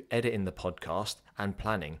down to editing the podcast and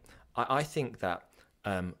planning. I think that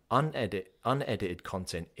unedited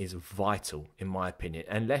content is vital, in my opinion,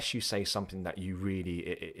 unless you say something that you really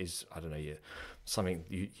is, I don't know, something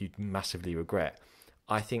you massively regret.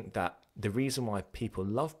 I think that the reason why people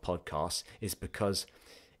love podcasts is because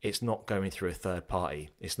it's not going through a third party.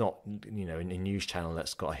 It's not, in a news channel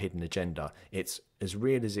that's got a hidden agenda. It's as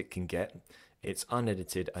real as it can get. It's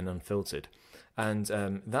unedited and unfiltered. And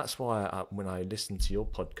that's why when I listened to your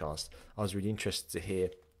podcast, I was really interested to hear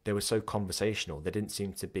they were so conversational. There didn't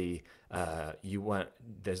seem to be,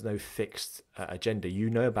 there's no fixed agenda. You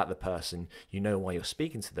know about the person, you know why you're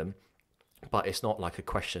speaking to them, but it's not like a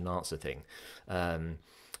question answer thing.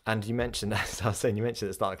 And you mentioned, as I was saying, you mentioned at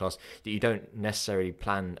the start of the class that you don't necessarily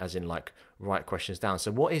plan, as in like write questions down.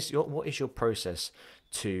 So what is your process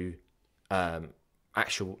to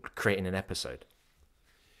actual creating an episode?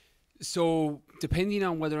 So depending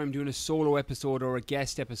on whether I'm doing a solo episode or a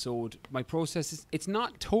guest episode, my process it's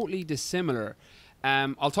not totally dissimilar.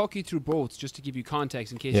 I'll talk you through both just to give you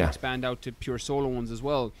context in case you expand out to pure solo ones as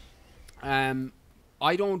well. I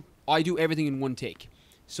do everything in one take.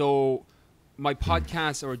 So my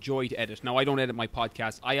podcasts are a joy to edit. Now, I don't edit my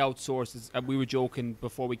podcast. I outsource. We were joking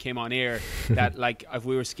before we came on air that like if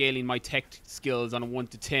we were scaling my tech skills on a 1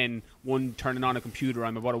 to 10, one turning on a computer,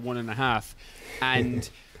 I'm about a 1.5. And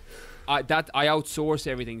I outsource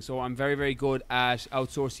everything. So I'm very, very good at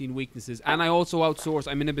outsourcing weaknesses. And I also outsource.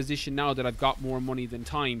 I'm in a position now that I've got more money than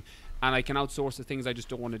time. And I can outsource the things I just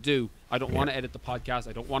don't want to do. I don't want to edit the podcast.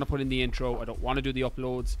 I don't want to put in the intro. I don't want to do the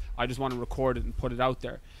uploads. I just want to record it and put it out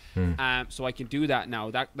there. So I can do that now.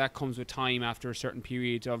 That comes with time after a certain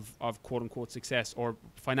period of quote unquote success or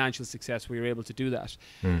financial success where you're able to do that.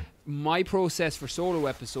 My process for solo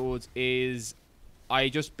episodes is I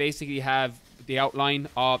just basically have the outline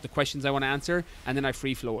of the questions I want to answer, and then I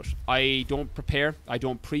free flow it. I don't prepare. I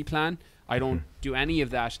don't pre-plan. I don't do any of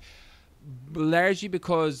that, largely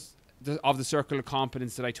because of the circle of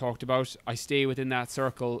competence that I talked about. I stay within that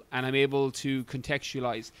circle and I'm able to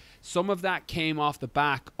contextualize. Some of that came off the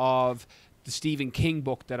back of the Stephen King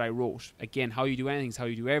book that I wrote. Again, How You Do Anything is How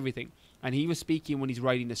You Do Everything. And he was speaking when he's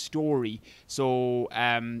writing a story. So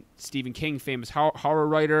Stephen King, famous horror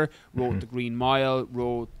writer, wrote The Green Mile,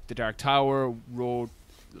 wrote The Dark Tower, wrote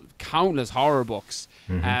countless horror books.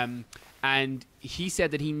 And he said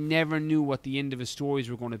that he never knew what the end of his stories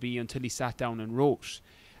were going to be until he sat down and wrote.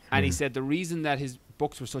 And he said the reason that his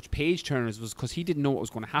books were such page turners was because he didn't know what was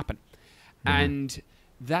going to happen. And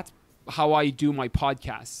that's how I do my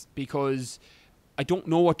podcasts, because I don't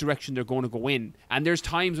know what direction they're going to go in. And there's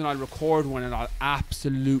times when I'll record one and I'll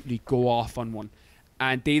absolutely go off on one.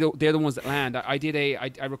 And they're the ones that land.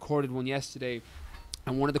 I recorded one yesterday,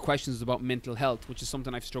 and one of the questions was about mental health, which is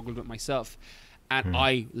something I've struggled with myself. And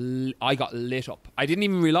I got lit up. I didn't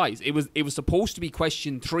even realize it was supposed to be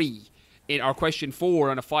question 3 or question 4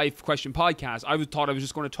 on a 5-question podcast. I thought I was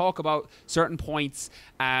just going to talk about certain points,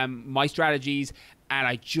 my strategies, and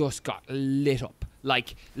I just got lit up.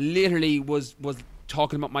 Like literally was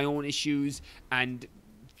talking about my own issues and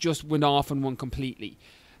just went off on one completely.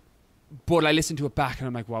 But I listened to it back and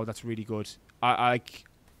I'm like, wow, that's really good.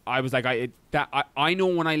 I was like, I know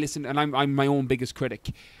when I listen, and I'm my own biggest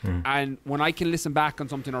critic. And when I can listen back on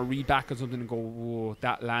something or read back on something and go, whoa,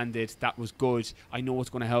 that landed, that was good, I know it's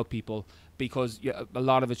going to help people, because a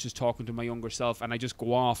lot of it's just talking to my younger self, and I just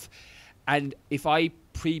go off. And if I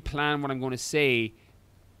pre-plan what I'm going to say,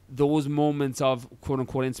 those moments of quote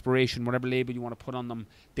unquote inspiration, whatever label you want to put on them,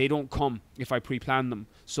 they don't come if I pre-plan them.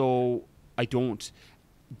 So I don't.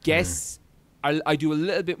 Guess I do a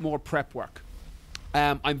little bit more prep work.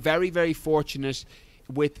 I'm very, very fortunate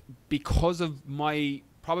because of my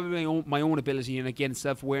own ability, and again,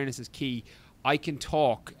 self-awareness is key. I can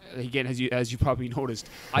talk, again, as you probably noticed,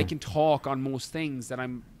 I can talk on most things that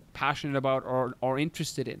I'm passionate about or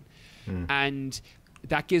interested in. And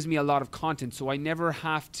that gives me a lot of content. So I never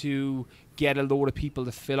have to get a load of people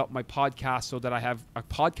to fill up my podcast so that I have a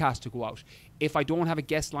podcast to go out. If I don't have a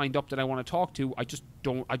guest lined up that I want to talk to, I just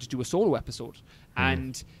do a solo episode.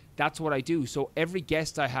 And that's what I do. So every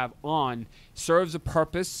guest I have on serves a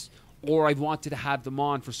purpose, or I've wanted to have them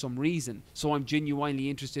on for some reason. So I'm genuinely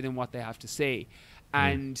interested in what they have to say.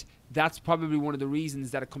 And that's probably one of the reasons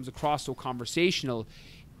that it comes across so conversational,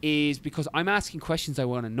 is because I'm asking questions I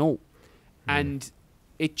want to know. And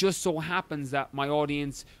it just so happens that my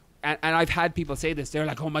audience, and I've had people say this, they're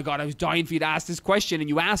like, oh my God, I was dying for you to ask this question and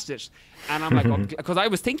you asked it. And I'm like, because I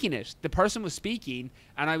was thinking it. The person was speaking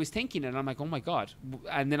and I was thinking it. And I'm like, oh my God.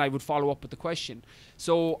 And then I would follow up with the question.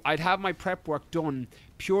 So I'd have my prep work done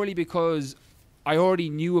purely because I already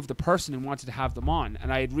knew of the person and wanted to have them on.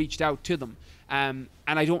 And I had reached out to them. And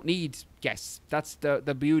I don't need guests. That's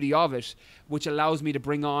the beauty of it, which allows me to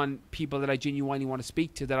bring on people that I genuinely want to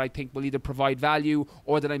speak to, that I think will either provide value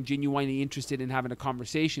or that I'm genuinely interested in having a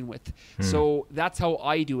conversation with. So that's how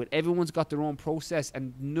I do it. Everyone's got their own process,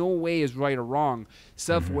 and no way is right or wrong.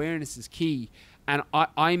 Self-awareness is key. And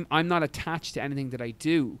I'm not attached to anything that I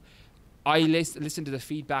do. I listen to the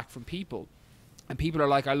feedback from people. And people are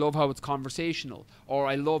like, I love how it's conversational, or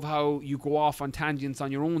I love how you go off on tangents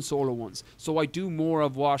on your own solo ones. So I do more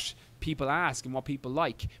of what people ask and what people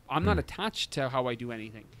like. I'm not attached to how I do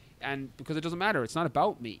anything. And because it doesn't matter. It's not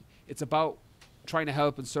about me. It's about trying to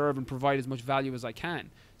help and serve and provide as much value as I can.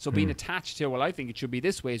 So being attached to, well, I think it should be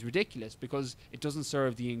this way, is ridiculous, because it doesn't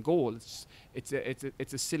serve the end goal. It's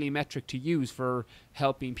a silly metric to use for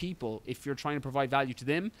helping people. If you're trying to provide value to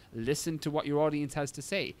them, listen to what your audience has to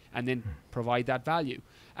say and then provide that value.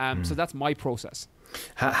 So that's my process.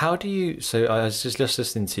 How do you, so I was just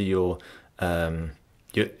listening to your,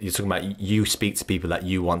 you're talking about you speak to people that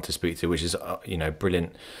you want to speak to, which is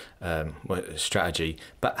brilliant strategy.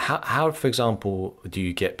 But how, for example, do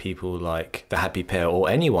you get people like the Happy Pair or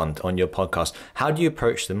anyone on your podcast? How do you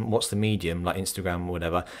approach them? What's the medium, like Instagram or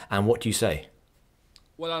whatever? And what do you say?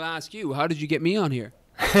 Well, I'll ask you. How did you get me on here?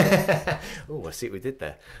 Oh, I see what we did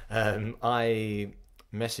there. I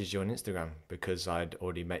messaged you on Instagram because I'd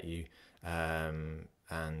already met you,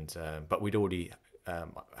 but we'd already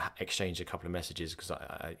exchanged a couple of messages because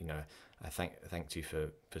I thanked you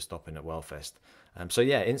for stopping at Wellfest. So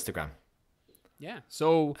yeah, Instagram. Yeah.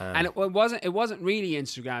 So and it wasn't really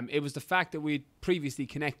Instagram. It was the fact that we'd previously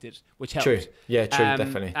connected, which helped. True. Yeah. True.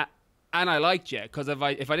 Definitely. And I liked you, because if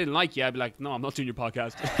I didn't like you, I'd be like, no, I'm not doing your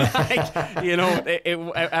podcast.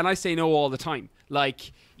 And I say no all the time.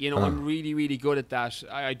 Like, I'm really, really good at that.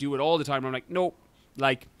 I do it all the time. I'm like, nope,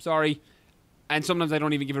 sorry. And sometimes I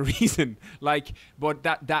don't even give a reason. But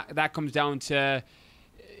that comes down to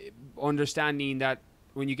understanding that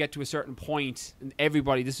when you get to a certain point, and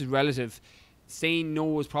everybody, this is relative, saying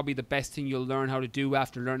no is probably the best thing you'll learn how to do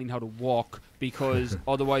after learning how to walk, because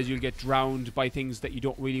otherwise you'll get drowned by things that you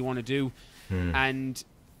don't really want to do. And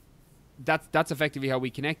that's effectively how we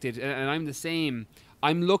connected. And I'm the same.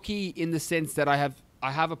 I'm lucky in the sense that I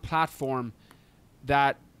have a platform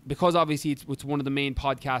that, because obviously it's one of the main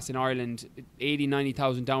podcasts in Ireland,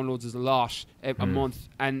 90,000 downloads is a lot a month,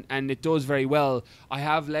 and it does very well. I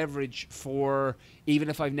have leverage for, even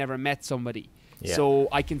if I've never met somebody. Yeah. So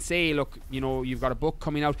I can say, look, you've got a book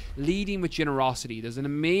coming out, Leading with Generosity. There's an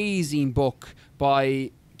amazing book by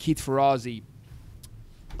Keith Ferrazzi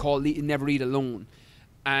called Never Eat Alone.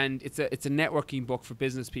 And it's a networking book for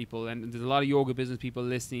business people, and there's a lot of yoga business people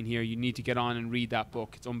listening here. You need to get on and read that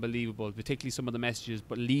book. It's unbelievable, particularly some of the messages.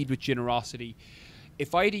 But Lead with Generosity.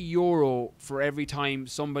 If I had €1 for every time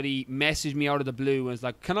somebody messaged me out of the blue and was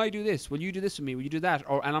like, "Can I do this? Will you do this for me? Will you do that?"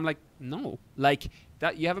 And I'm like, "No,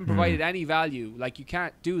 that you haven't provided any value. You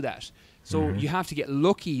can't do that." So you have to get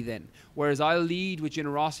lucky then. Whereas I'll lead with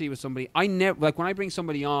generosity with somebody. I never, when I bring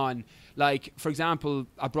somebody on, for example,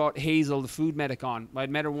 I brought Hazel, the food medic, on.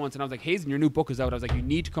 I'd met her once and I was like, "Hazel, your new book is out." I was like, "You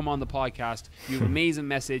need to come on the podcast. You have an amazing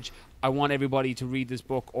message. I want everybody to read this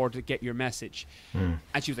book or to get your message."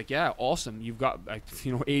 And she was like, "Yeah, awesome. You've got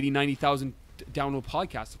 90,000 download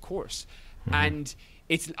podcasts, of course." And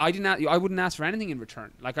I wouldn't ask for anything in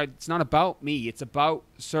return. It's not about me. It's about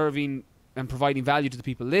serving and providing value to the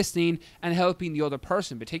people listening and helping the other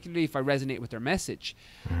person, particularly if I resonate with their message.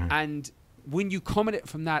 And when you come at it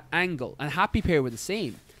from that angle, and Happy Pair were the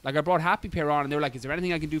same. I brought Happy Pair on and they were like, "Is there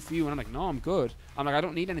anything I can do for you?" And I'm like, "No, I'm good." I'm like, "I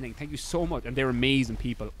don't need anything. Thank you so much." And they're amazing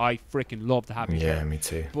people. I freaking love the Happy Pair. Yeah, me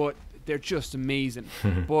too. But they're just amazing.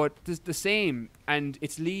 But it's the same, and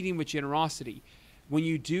it's leading with generosity. When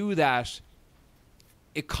you do that,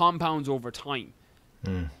 it compounds over time.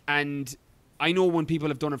 And I know when people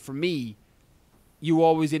have done it for me, you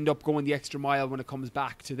always end up going the extra mile when it comes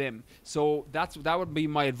back to them. So that would be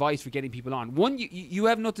my advice for getting people on. One, you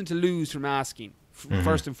have nothing to lose from asking,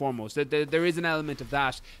 first and foremost. There is an element of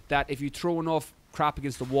that if you throw enough crap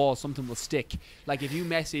against the wall, something will stick. Like if you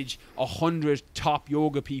message 100 top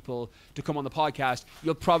yoga people to come on the podcast,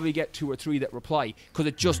 you'll probably get 2 or 3 that reply, because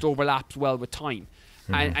it just overlaps well with time.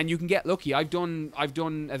 And you can get lucky. I've done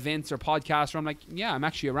events or podcasts where I'm like, yeah, I'm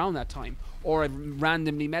actually around that time. Or I've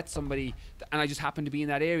randomly met somebody and I just happen to be in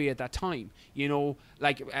that area at that time. You know,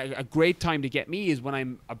 like a great time to get me is when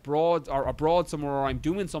I'm abroad somewhere, or I'm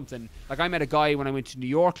doing something. Like I met a guy when I went to New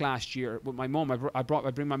York last year with my mum. I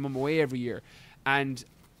bring my mum away every year. And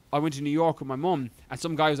I went to New York with my mum, and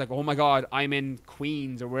some guy was like, oh my God, I'm in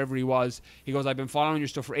Queens or wherever he was. He goes, I've been following your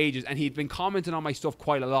stuff for ages. And he'd been commenting on my stuff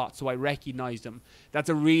quite a lot, so I recognized him. That's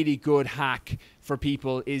a really good hack for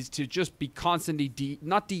people, is to just be constantly,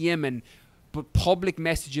 not DMing, but public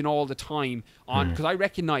messaging all the time on, because I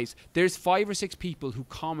recognize there's 5 or 6 people who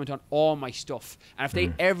comment on all my stuff. And if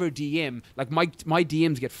they ever DM, like my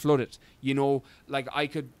DMs get flooded, you know, like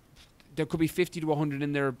there could be 50 to 100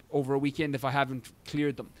 in there over a weekend if I haven't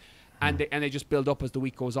cleared them. And they just build up as the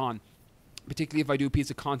week goes on, particularly if I do a piece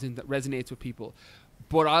of content that resonates with people.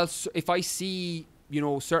 But if I see, you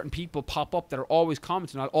know, certain people pop up that are always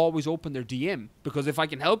commenting, I'll always open their DM, because if I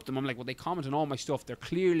can help them, I'm like, well, they comment on all my stuff. They're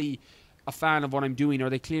clearly a fan of what I'm doing, or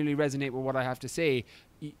they clearly resonate with what I have to say.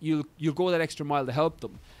 You'll go that extra mile to help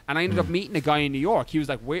them. And I ended up meeting a guy in New York. He was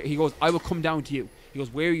like, he goes, I will come down to you. He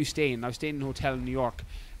goes, where are you staying? And I was staying in a hotel in New York.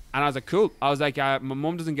 And I was like, cool. I was like, my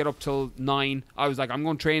mum doesn't get up till 9. I was like, I'm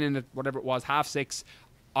going training at whatever it was, 6:30.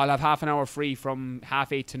 I'll have half an hour free from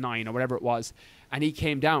 8:30 to 9 or whatever it was. And he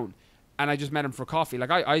came down, and I just met him for coffee.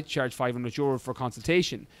 Like I charge €500 for a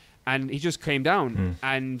consultation, and he just came down,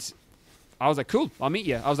 and I was like, cool, I'll meet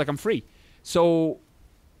you. I was like, I'm free. So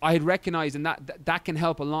I had recognized, and that can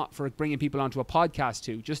help a lot for bringing people onto a podcast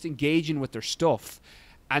too, just engaging with their stuff.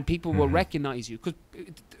 And people will recognize you, because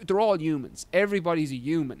they're all humans. Everybody's a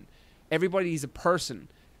human. Everybody's a person.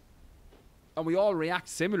 And we all react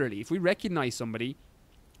similarly. If we recognize somebody,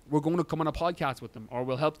 we're going to come on a podcast with them, or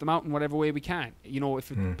we'll help them out in whatever way we can, you know,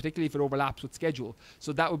 particularly if it overlaps with schedule.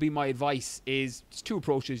 So that would be my advice, is it's 2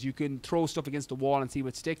 approaches. You can throw stuff against the wall and see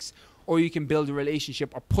what sticks, or you can build a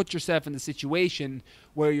relationship, or put yourself in the situation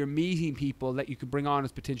where you're meeting people that you can bring on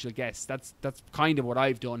as potential guests. That's kind of what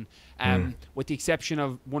I've done. With the exception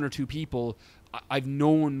of 1 or 2 people, I've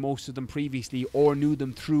known most of them previously, or knew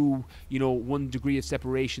them through, you know, 1 degree of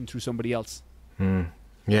separation through somebody else.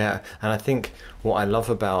 Yeah, and I think what I love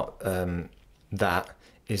about that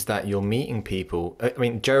is that you're meeting people. I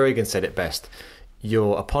mean, Joe Rogan said it best. A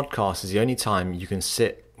podcast is the only time you can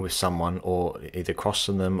sit with someone, or either across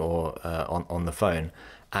from them or on the phone,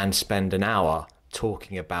 and spend an hour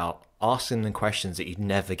talking about, asking them questions that you'd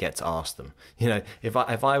never get to ask them. You know, if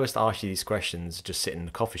I was to ask you these questions just sitting in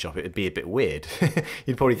a coffee shop, it would be a bit weird.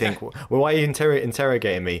 You'd probably think, well, why are you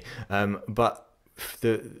interrogating me? But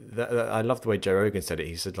I love the way Joe Rogan said it.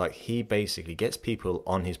 He said, like, he basically gets people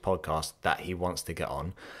on his podcast that he wants to get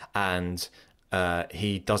on, and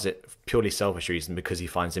he does it purely selfish reason, because he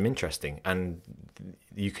finds them interesting. And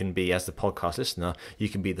you can be, as the podcast listener, you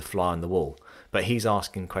can be the fly on the wall, but he's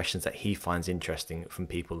asking questions that he finds interesting from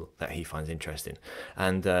people that he finds interesting.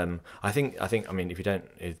 And I think I mean,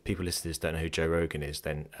 if people listeners don't know who Joe Rogan is,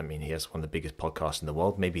 then I mean, he has one of the biggest podcasts in the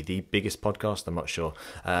world, maybe the biggest podcast, I'm not sure.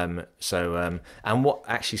 And what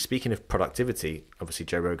actually, speaking of productivity, obviously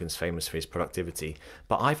Joe Rogan's famous for his productivity,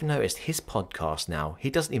 but I've noticed his podcast now, he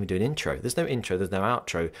doesn't even do an intro. There's no intro, there's no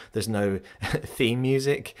outro, there's no theme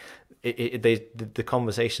music. The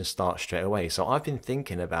conversation starts straight away. So I've been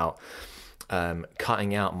thinking about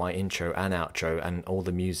cutting out my intro and outro and all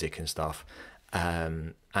the music and stuff,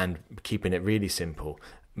 and keeping it really simple.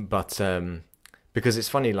 But because it's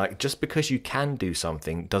funny, like, just because you can do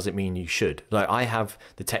something doesn't mean you should. Like, I have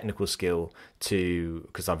the technical skill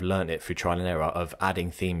because I've learned it through trial and error, of adding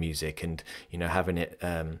theme music and, you know, having it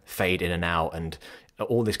fade in and out and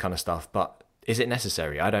all this kind of stuff. But is it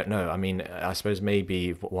necessary? I don't know. I mean, I suppose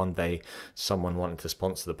maybe one day someone wanted to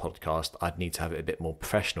sponsor the podcast, I'd need to have it a bit more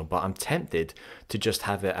professional. But I'm tempted to just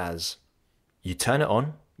have it as, you turn it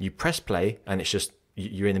on, you press play, and it's just,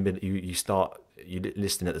 you're in the middle. You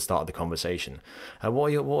listen at the start of the conversation.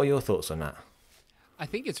 What are your thoughts on that? I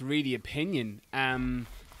think it's really opinion.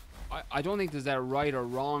 I don't think there's a right or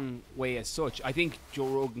wrong way as such. I think Joe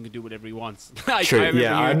Rogan can do whatever he wants. True. I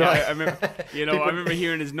know. I remember, I remember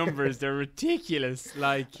hearing his numbers. They're ridiculous.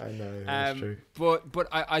 Like, I know. That's true. But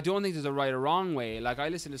I don't think there's a right or wrong way. Like, I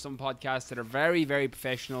listen to some podcasts that are very, very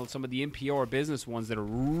professional. Some of the NPR business ones that are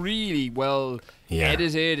really well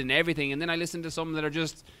edited and everything. And then I listen to some that are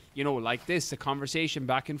just, like this, a conversation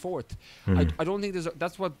back and forth. I don't think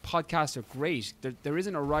that's what podcasts are great. There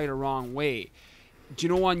isn't a right or wrong way. Do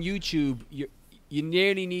you know, on YouTube, you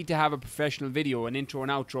nearly need to have a professional video, an intro and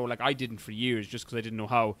outro, like I didn't for years, just because I didn't know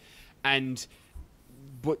how.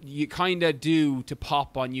 But you kind of do to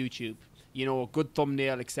pop on YouTube, a good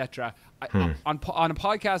thumbnail, etc. On a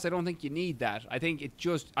podcast, I don't think you need that. I think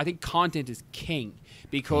content is king,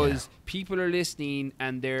 because people are listening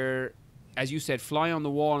and they're, as you said, fly on the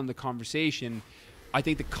wall in the conversation. I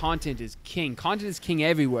think the content is king. Content is king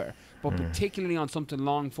everywhere. But particularly on something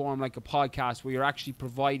long form like a podcast, where you're actually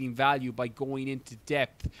providing value by going into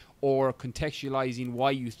depth or contextualizing why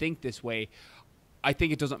you think this way, I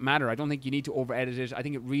think it doesn't matter. I don't think you need to over edit it. I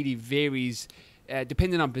think it really varies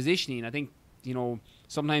depending on positioning. I think,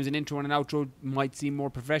 sometimes an intro and an outro might seem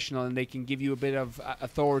more professional, and they can give you a bit of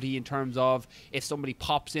authority in terms of if somebody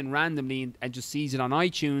pops in randomly and just sees it on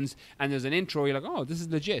iTunes and there's an intro, you're like, oh, this is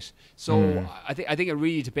legit. So I think it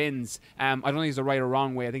really depends. I don't think there's a right or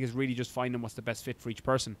wrong way. I think it's really just finding what's the best fit for each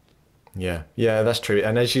person. Yeah, that's true.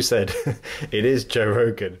 And as you said, it is Joe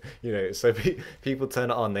Rogan, so people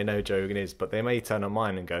turn it on, they know Joe Rogan is, but they may turn on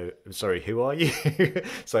mine and go, sorry, who are you?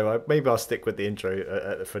 So maybe I'll stick with the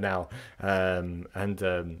intro for now.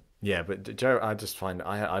 But Joe, I just find,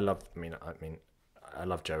 I love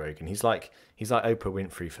Joe Rogan. He's like Oprah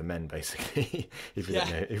Winfrey for men, basically, if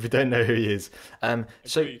you don't know who he is.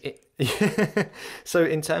 So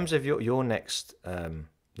in terms of your next,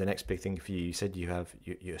 the next big thing for you, you said you have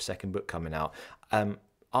your second book coming out.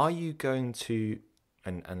 Are you going to,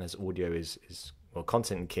 and as audio is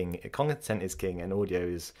content is king, and audio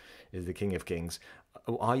is the king of kings.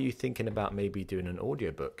 Are you thinking about maybe doing an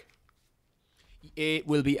audio book? It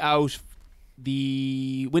will be out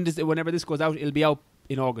whenever this goes out, it'll be out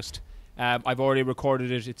in August. I've already recorded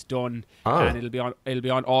it. It's done, and it'll be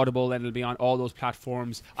on Audible, and it'll be on all those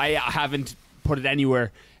platforms. I haven't put it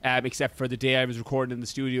anywhere except for the day I was recording in the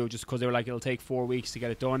studio, just because they were like, it'll take 4 weeks to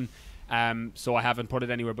get it done. So I haven't put it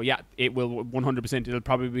anywhere, but it will 100%. It'll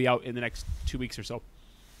probably be out in the next 2 weeks or so.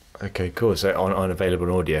 Okay, cool. So on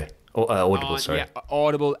available audio, Audible, sorry. Yeah,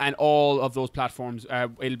 Audible and all of those platforms.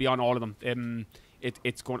 It'll be on all of them.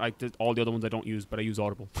 It's going. All the other ones I don't use, but I use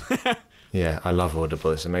Audible. Yeah, I love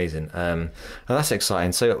Audible. It's amazing. That's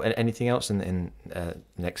exciting. So anything else in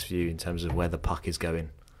next for you in terms of where the puck is going?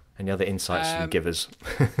 Any other insights you can give us?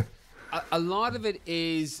 A lot of it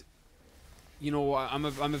is, I'm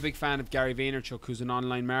a big fan of Gary Vaynerchuk, who's an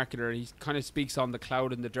online marketer. He kind of speaks on the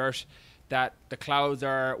cloud and the dirt, that the clouds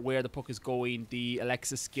are where the puck is going, the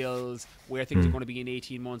Alexa skills, where things are going to be in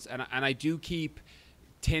 18 months. And I do keep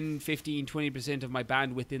 10, 15, 20% of my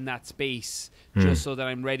bandwidth in that space, just so that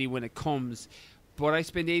I'm ready when it comes. But I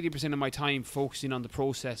spend 80% of my time focusing on the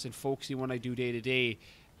process and focusing on what I do day to day,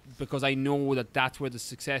 because I know that that's where the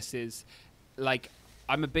success is. Like,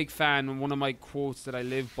 I'm a big fan, and one of my quotes that I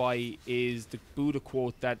live by is the Buddha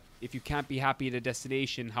quote that if you can't be happy at a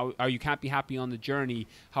destination, or you can't be happy on the journey,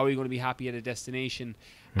 how are you going to be happy at a destination?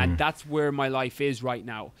 And that's where my life is right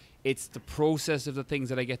now. It's the process of the things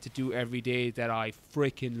that I get to do every day that I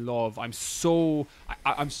freaking love. I'm so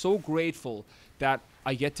grateful that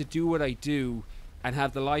I get to do what I do and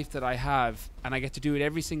have the life that I have, and I get to do it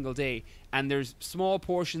every single day. And there's small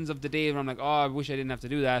portions of the day where I'm like, oh, I wish I didn't have to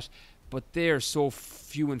do that, but they're so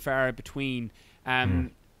few and far between.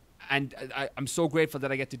 And I'm so grateful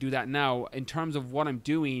that I get to do that now. In terms of what I'm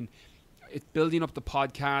doing, it's building up the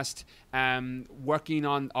podcast, working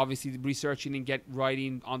on, obviously, researching and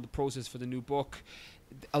writing on the process for the new book,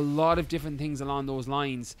 a lot of different things along those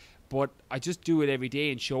lines. But I just do it every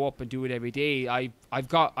day and show up and do it every day. I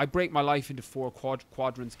break my life into 4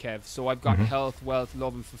 quadrants, Kev. So I've got health, wealth,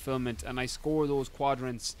 love, and fulfillment, and I score those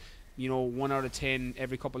quadrants, 1 out of 10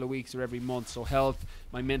 every couple of weeks or every month. So health,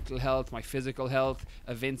 my mental health, my physical health,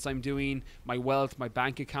 events I'm doing, my wealth, my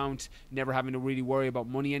bank account, never having to really worry about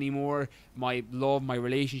money anymore, my love, my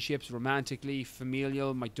relationships, romantically,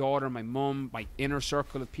 familial, my daughter, my mum, my inner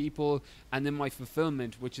circle of people, and then my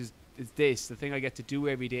fulfillment, which is the thing I get to do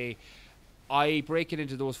every day. I break it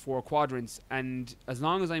into those 4 quadrants, and as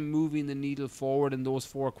long as I'm moving the needle forward in those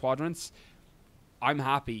 4 quadrants, I'm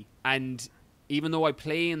happy. And even though I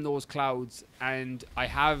play in those clouds and I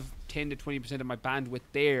have 10 to 20% of my bandwidth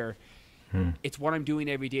there, it's what I'm doing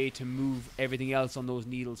every day to move everything else on those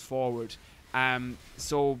needles forward.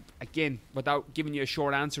 So again, without giving you a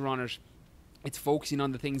short answer on it, it's focusing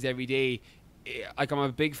on the things every day. Like, I'm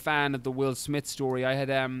a big fan of the Will Smith story. I had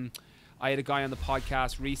a guy on the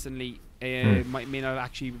podcast recently. May not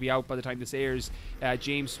actually be out by the time this airs.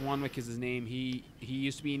 James Swanwick is his name. He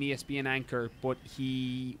used to be an ESPN anchor, but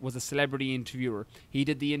he was a celebrity interviewer. He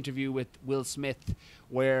did the interview with Will Smith,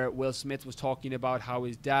 where Will Smith was talking about how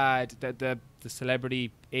his dad, the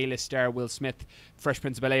celebrity A-list star Will Smith, Fresh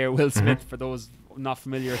Prince of Bel-Air Will Smith, for those not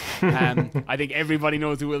familiar. I think everybody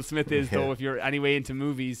knows who Will Smith is, though, if you're anyway into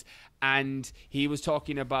movies. And he was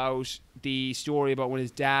talking about the story about when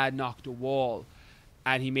his dad knocked a wall,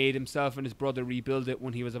 and he made himself and his brother rebuild it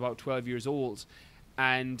when he was about 12 years old.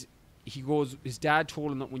 And he goes, his dad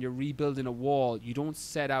told him that when you're rebuilding a wall, you don't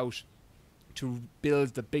set out to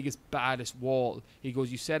build the biggest, baddest wall. He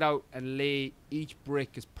goes, you set out and lay each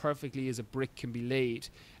brick as perfectly as a brick can be laid,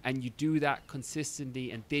 and you do that consistently,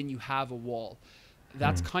 and then you have a wall.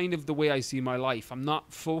 That's kind of the way I see my life. I'm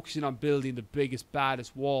not focusing on building the biggest,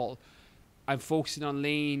 baddest wall. I'm focusing on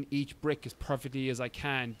laying each brick as perfectly as I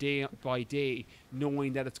can, day by day,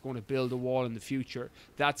 knowing that it's going to build a wall in the future.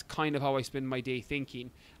 That's kind of how I spend my day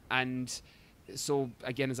thinking. And so,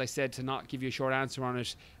 again, as I said, to not give you a short answer on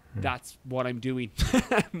it, that's what I'm doing,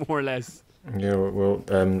 more or less. Yeah, well,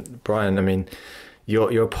 Brian, I mean,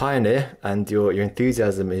 you're a pioneer, and your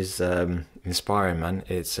enthusiasm is inspiring, man.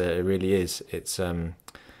 It really is. It's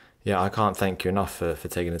I can't thank you enough for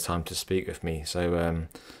taking the time to speak with me. So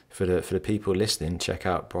for the people listening, check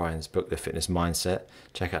out Brian's book, The Fitness Mindset.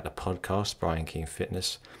 Check out the podcast, Brian Keane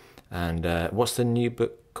Fitness. And what's the new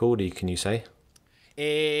book called? Can you say?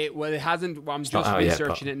 Well, it hasn't. I'm just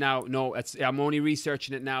researching it now. No, I'm only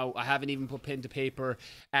researching it now. I haven't even put pen to paper.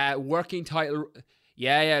 Working title.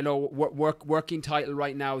 Working title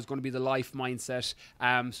right now is going to be the life mindset.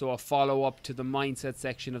 So a follow up to the mindset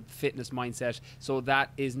section of the fitness mindset. So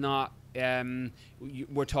that is not.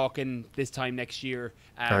 We're talking this time next year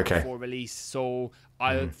before release. So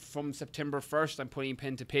from September 1st, I'm putting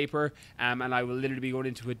pen to paper, and I will literally be going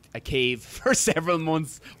into a cave for several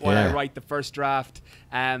months while I write the first draft.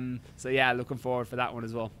 Looking forward for that one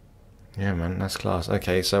as well. Yeah, man, that's class.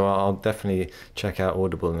 Okay, so I'll definitely check out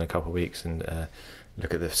Audible in a couple of weeks and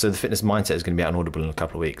look at so the fitness mindset is going to be out on Audible in a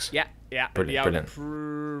couple of weeks. Yeah, brilliant.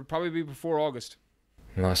 Probably before August.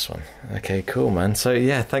 Nice one. Okay, cool, man. So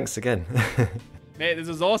yeah, thanks again. Mate, this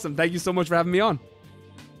was awesome. Thank you so much for having me on.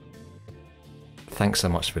 Thanks so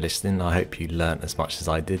much for listening. I hope you learnt as much as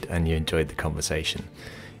I did and you enjoyed the conversation.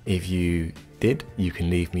 If you did, you can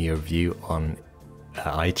leave me a review on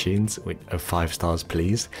iTunes of 5 stars,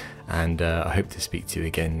 please. And I hope to speak to you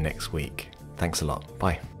again next week. Thanks a lot.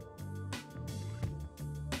 Bye.